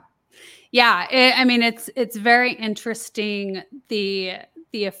 Yeah. Yeah. I mean, it's very interesting, the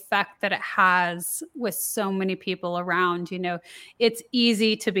effect that it has with so many people around. You know, it's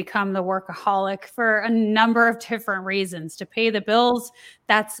easy to become the workaholic for a number of different reasons. To pay the bills,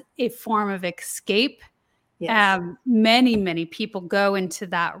 that's a form of escape. Yes. Many people go into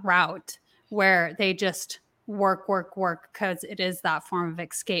that route where they just work because it is that form of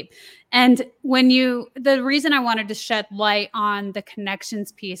escape. And the reason I wanted to shed light on the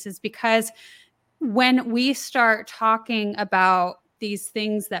connections piece is because when we start talking about these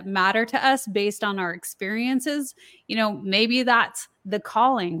things that matter to us based on our experiences, you know, maybe that's the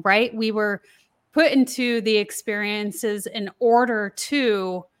calling, right? We were put into the experiences in order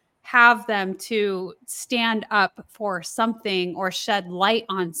to have them to stand up for something or shed light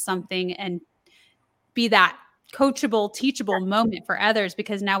on something and be that coachable, teachable moment for others,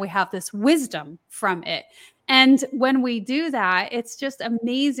 because now we have this wisdom from it. And when we do that, it's just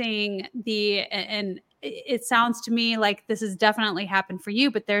amazing. And it sounds to me like this has definitely happened for you,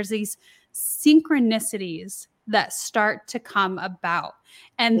 but there's these synchronicities that start to come about,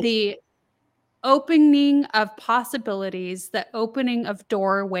 and the opening of possibilities, the opening of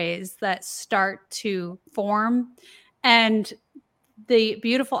doorways that start to form. And the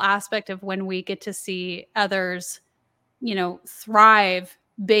beautiful aspect of when we get to see others, you know, thrive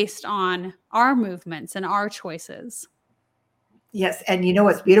based on our movements and our choices. Yes. And you know,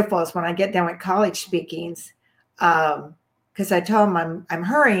 what's beautiful is when I get down at college speakings, because I tell them I'm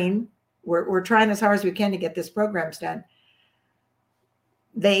hurrying. We're trying as hard as we can to get this programs done.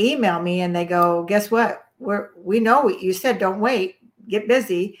 They email me and they go, guess what? We know what you said. Don't wait, get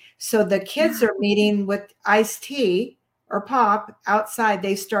busy. So the kids are meeting with iced tea or pop outside.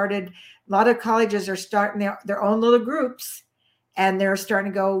 A lot of colleges are starting their own little groups, and they're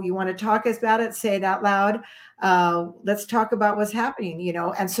starting to go, you want to talk about it? Say it out loud. Let's talk about what's happening, you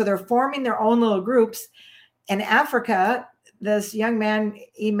know? And so they're forming their own little groups. In Africa, this young man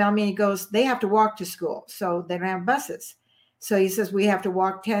emailed me, he goes, they have to walk to school. So they don't have buses. So he says, we have to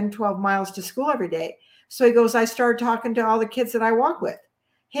walk 10, 12 miles to school every day. So he goes, I started talking to all the kids that I walk with.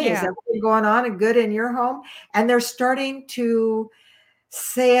 Hey, is everything going on and good in your home? And they're starting to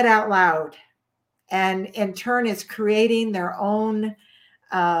say it out loud. And in turn, it's creating their own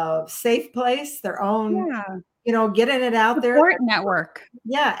safe place, their own, you know, getting it out there. Support network.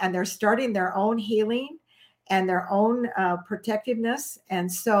 Yeah. And they're starting their own healing and their own protectiveness. And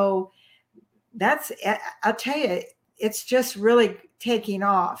so I'll tell you, it's just really taking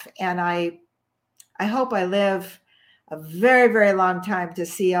off. And I hope I live a very, very long time to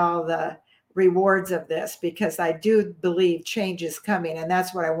see all the rewards of this, because I do believe change is coming. And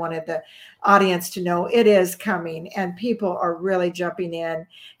that's what I wanted the audience to know. It is coming, and people are really jumping in.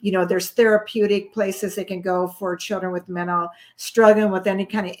 You know, there's therapeutic places they can go for children with struggling with any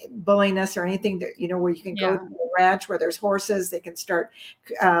kind of bulliness or anything that, you know, where you can go to a ranch where there's horses, they can start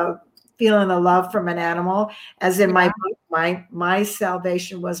feeling the love from an animal. As in my book, my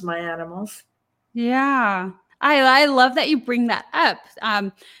salvation was my animals. Yeah. I love that you bring that up.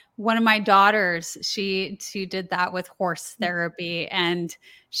 One of my daughters, she did that with horse therapy, and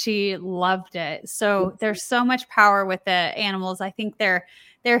she loved it. So there's so much power with the animals. I think they're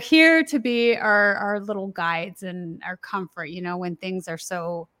here to be our little guides and our comfort, you know, when things are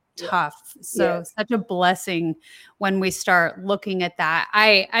so tough. So such a blessing when we start looking at that.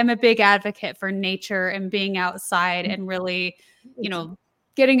 I'm a big advocate for nature and being outside and really, you know,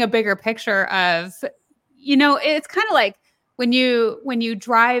 getting a bigger picture of, you know, it's kind of like when you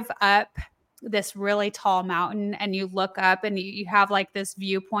drive up this really tall mountain and you look up and you have like this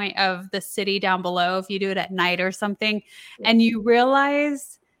viewpoint of the city down below, if you do it at night or something, and you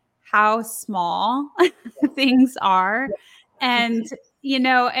realize how small things are. And,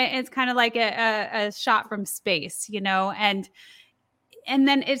 it's kind of like a shot from space, and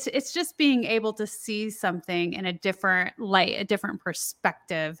then it's just being able to see something in a different light, a different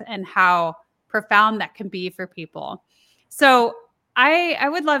perspective, and how profound that can be for people. So I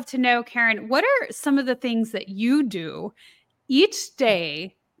would love to know, Karen, what are some of the things that you do each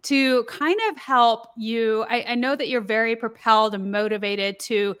day to kind of help you? I know that you're very propelled and motivated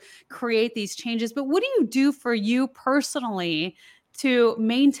to create these changes, but what do you do for you personally to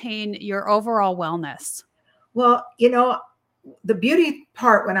maintain your overall wellness? Well, the beauty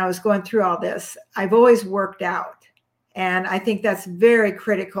part, when I was going through all this, I've always worked out. And I think that's very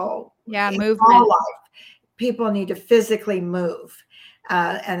critical. Yeah, in movement. all life. People need to physically move.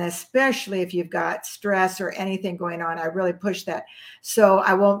 And especially if you've got stress or anything going on, I really push that. So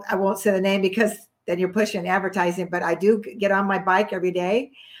I won't say the name because then you're pushing advertising, but I do get on my bike every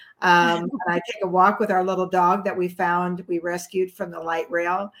day. And I take a walk with our little dog that we rescued from the light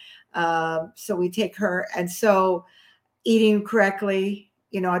rail. So we take her. And so eating correctly,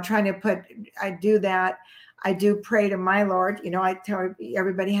 I do that. I do pray to my Lord. I tell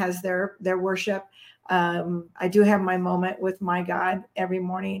everybody has their worship. I do have my moment with my God every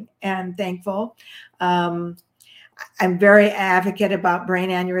morning and thankful. I'm very advocate about brain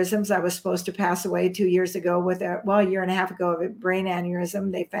aneurysms. I was supposed to pass away 2 years ago with a year and a half ago of a brain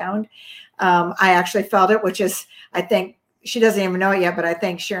aneurysm they found. I actually felt it, which is, I think she doesn't even know it yet, but I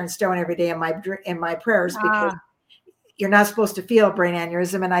thank Sharon Stone every day in my prayers, because you're not supposed to feel a brain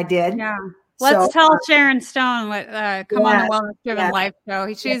aneurysm. And I did. Yeah. Let's tell Sharon Stone what come on the Wellness Driven Life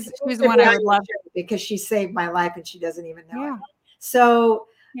show. She's the one I would love, because she saved my life and she doesn't even know it. So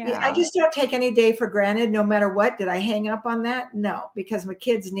I just don't take any day for granted, no matter what. Did I hang up on that? No, because my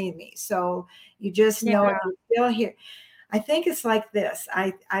kids need me. So you just know if you're still here. I think it's like this.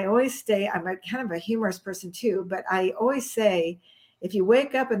 I always say, I'm kind of a humorous person too, but I always say, if you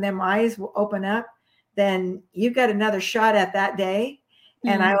wake up and then my eyes will open up, then you've got another shot at that day.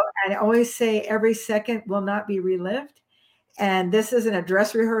 And I always say every second will not be relived. And this isn't a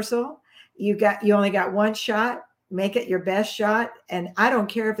dress rehearsal. You only got one shot. Make it your best shot. And I don't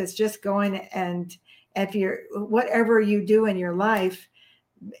care if it's just going, and if you're, whatever you do in your life,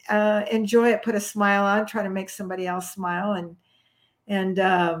 enjoy it, put a smile on, try to make somebody else smile, and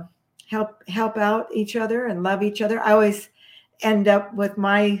help out each other and love each other. I always end up with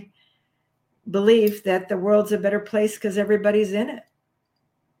my belief that the world's a better place because everybody's in it.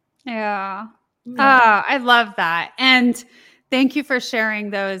 Yeah. I love that. And thank you for sharing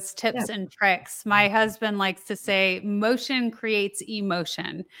those tips and tricks. My husband likes to say motion creates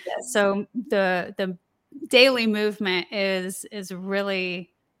emotion. Yes. So the daily movement is really,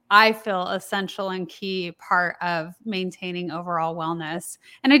 I feel, essential and key part of maintaining overall wellness.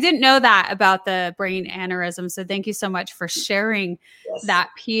 And I didn't know that about the brain aneurysm. So thank you so much for sharing that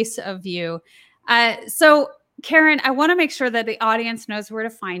piece of you. So Karen, I want to make sure that the audience knows where to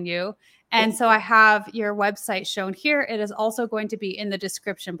find you. And so I have your website shown here. It is also going to be in the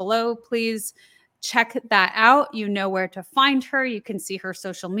description below. Please check that out. You know where to find her. You can see her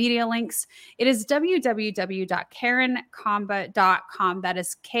social media links. It is www.karencomba.com. That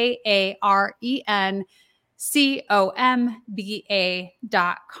is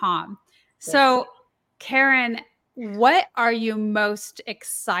KarenComba.com. So Karen, what are you most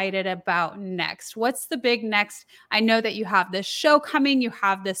excited about next? What's the big next? I know that you have this show coming, you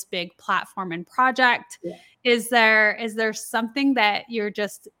have this big platform and project. Yeah. Is there something that you're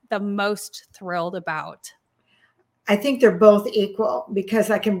just the most thrilled about? I think they're both equal, because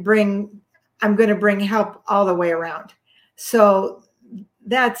I'm going to bring help all the way around. So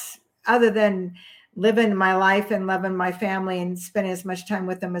that's, other than living my life and loving my family and spending as much time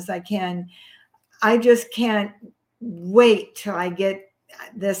with them as I can, I just can't wait till I get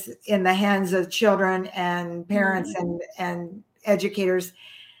this in the hands of children and parents and educators.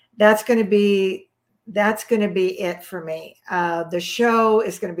 That's going to be it for me. The show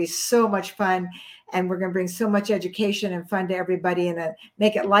is going to be so much fun, and we're going to bring so much education and fun to everybody, and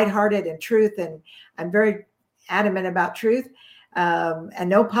make it lighthearted and truth. And I'm very adamant about truth, and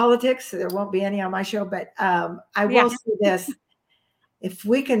no politics. There won't be any on my show, but I will say this. If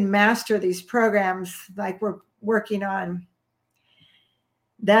we can master these programs like we're working on,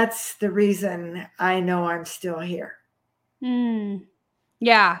 that's the reason I know I'm still here.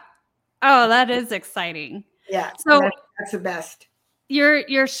 Yeah. Oh, that is exciting. Yeah. So that's the best.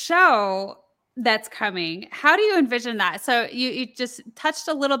 Your show, that's coming. How do you envision that? So you just touched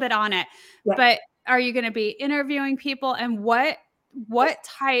a little bit on it, but are you going to be interviewing people, and what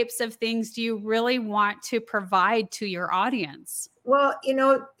types of things do you really want to provide to your audience? Well,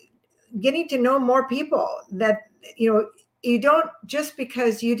 getting to know more people that, you don't, just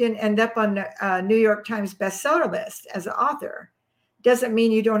because you didn't end up on the New York Times bestseller list as an author doesn't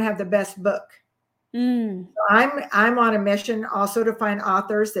mean you don't have the best book. Mm. I'm on a mission also to find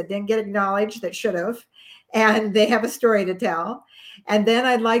authors that didn't get acknowledged that should have, and they have a story to tell. And then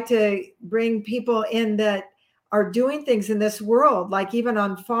I'd like to bring people in that are doing things in this world, like even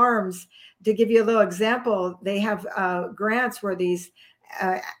on farms. To give you a little example, they have grants where these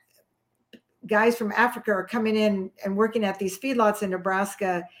guys from Africa are coming in and working at these feedlots in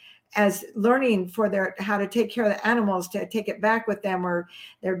Nebraska as learning for how to take care of the animals, to take it back with them, or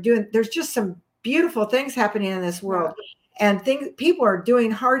there's just some beautiful things happening in this world. And people are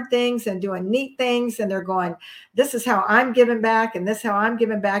doing hard things and doing neat things, and they're going, this is how I'm giving back, and this is how I'm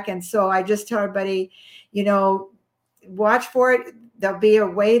giving back. And so I just tell everybody, watch for it. There'll be a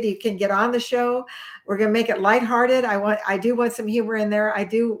way that you can get on the show. We're going to make it lighthearted. I do want some humor in there. I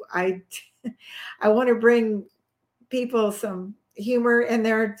want to bring people some humor in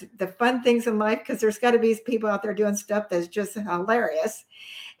there, the fun things in life, because there's got to be people out there doing stuff that's just hilarious,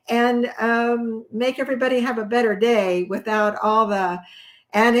 and make everybody have a better day without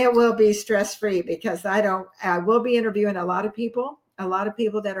and it will be stress-free, because I will be interviewing a lot of people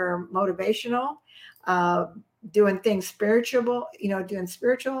that are motivational, doing things spiritual,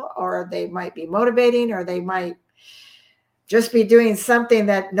 or they might be motivating, or they might just be doing something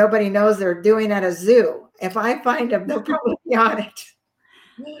that nobody knows they're doing at a zoo. If I find them, they'll probably be on it.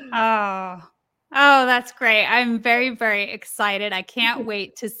 Oh, that's great. I'm very, very excited. I can't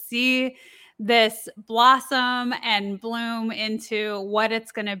wait to see this blossom and bloom into what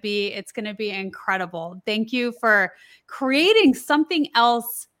it's going to be. It's going to be incredible. Thank you for creating something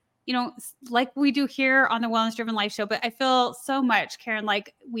else, like we do here on the Wellness Driven Life Show. But I feel so much, Karen,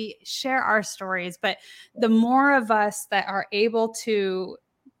 like we share our stories, but the more of us that are able to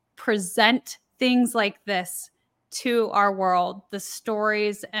present things like this to our world, the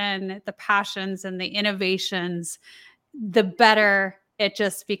stories and the passions and the innovations, the better it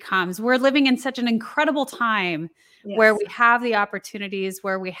just becomes. We're living in such an incredible time where we have the opportunities,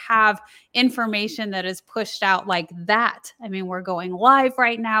 where we have information that is pushed out like that. I mean, we're going live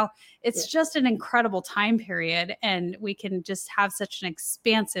right now. It's just an incredible time period, and we can just have such an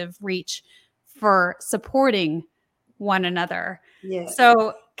expansive reach for supporting one another. Yes.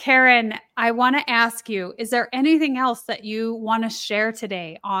 So, Karen, I want to ask you, is there anything else that you want to share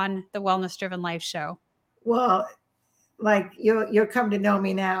today on the Wellness Driven Life Show? Well, like you'll come to know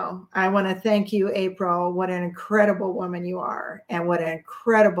me now. I want to thank you, April. What an incredible woman you are, and what an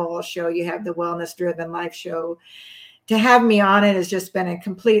incredible show you have, the Wellness Driven Life Show. To have me on it has just been a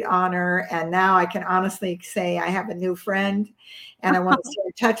complete honor. And now I can honestly say I have a new friend, and I want to stay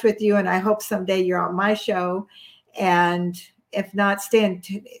in touch with you. And I hope someday you're on my show. And if not, stay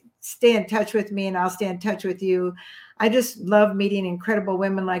in touch with me, and I'll stay in touch with you. I just love meeting incredible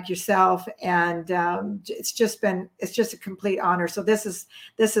women like yourself, and it's just a complete honor. So this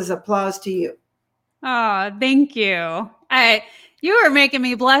is applause to you. Oh, thank you. You were making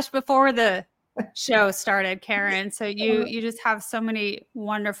me blush before the show started, Karen. So you just have so many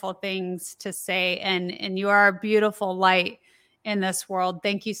wonderful things to say, and you are a beautiful light in this world.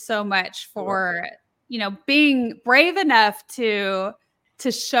 Thank you so much for being brave enough to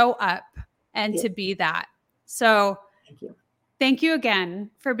show up and to be that. So thank you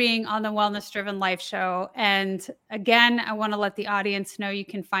again for being on the Wellness Driven Life Show. And again, I want to let the audience know you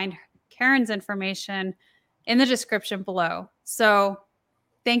can find Karen's information in the description below. So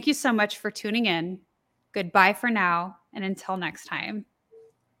thank you so much for tuning in. Goodbye for now, and until next time.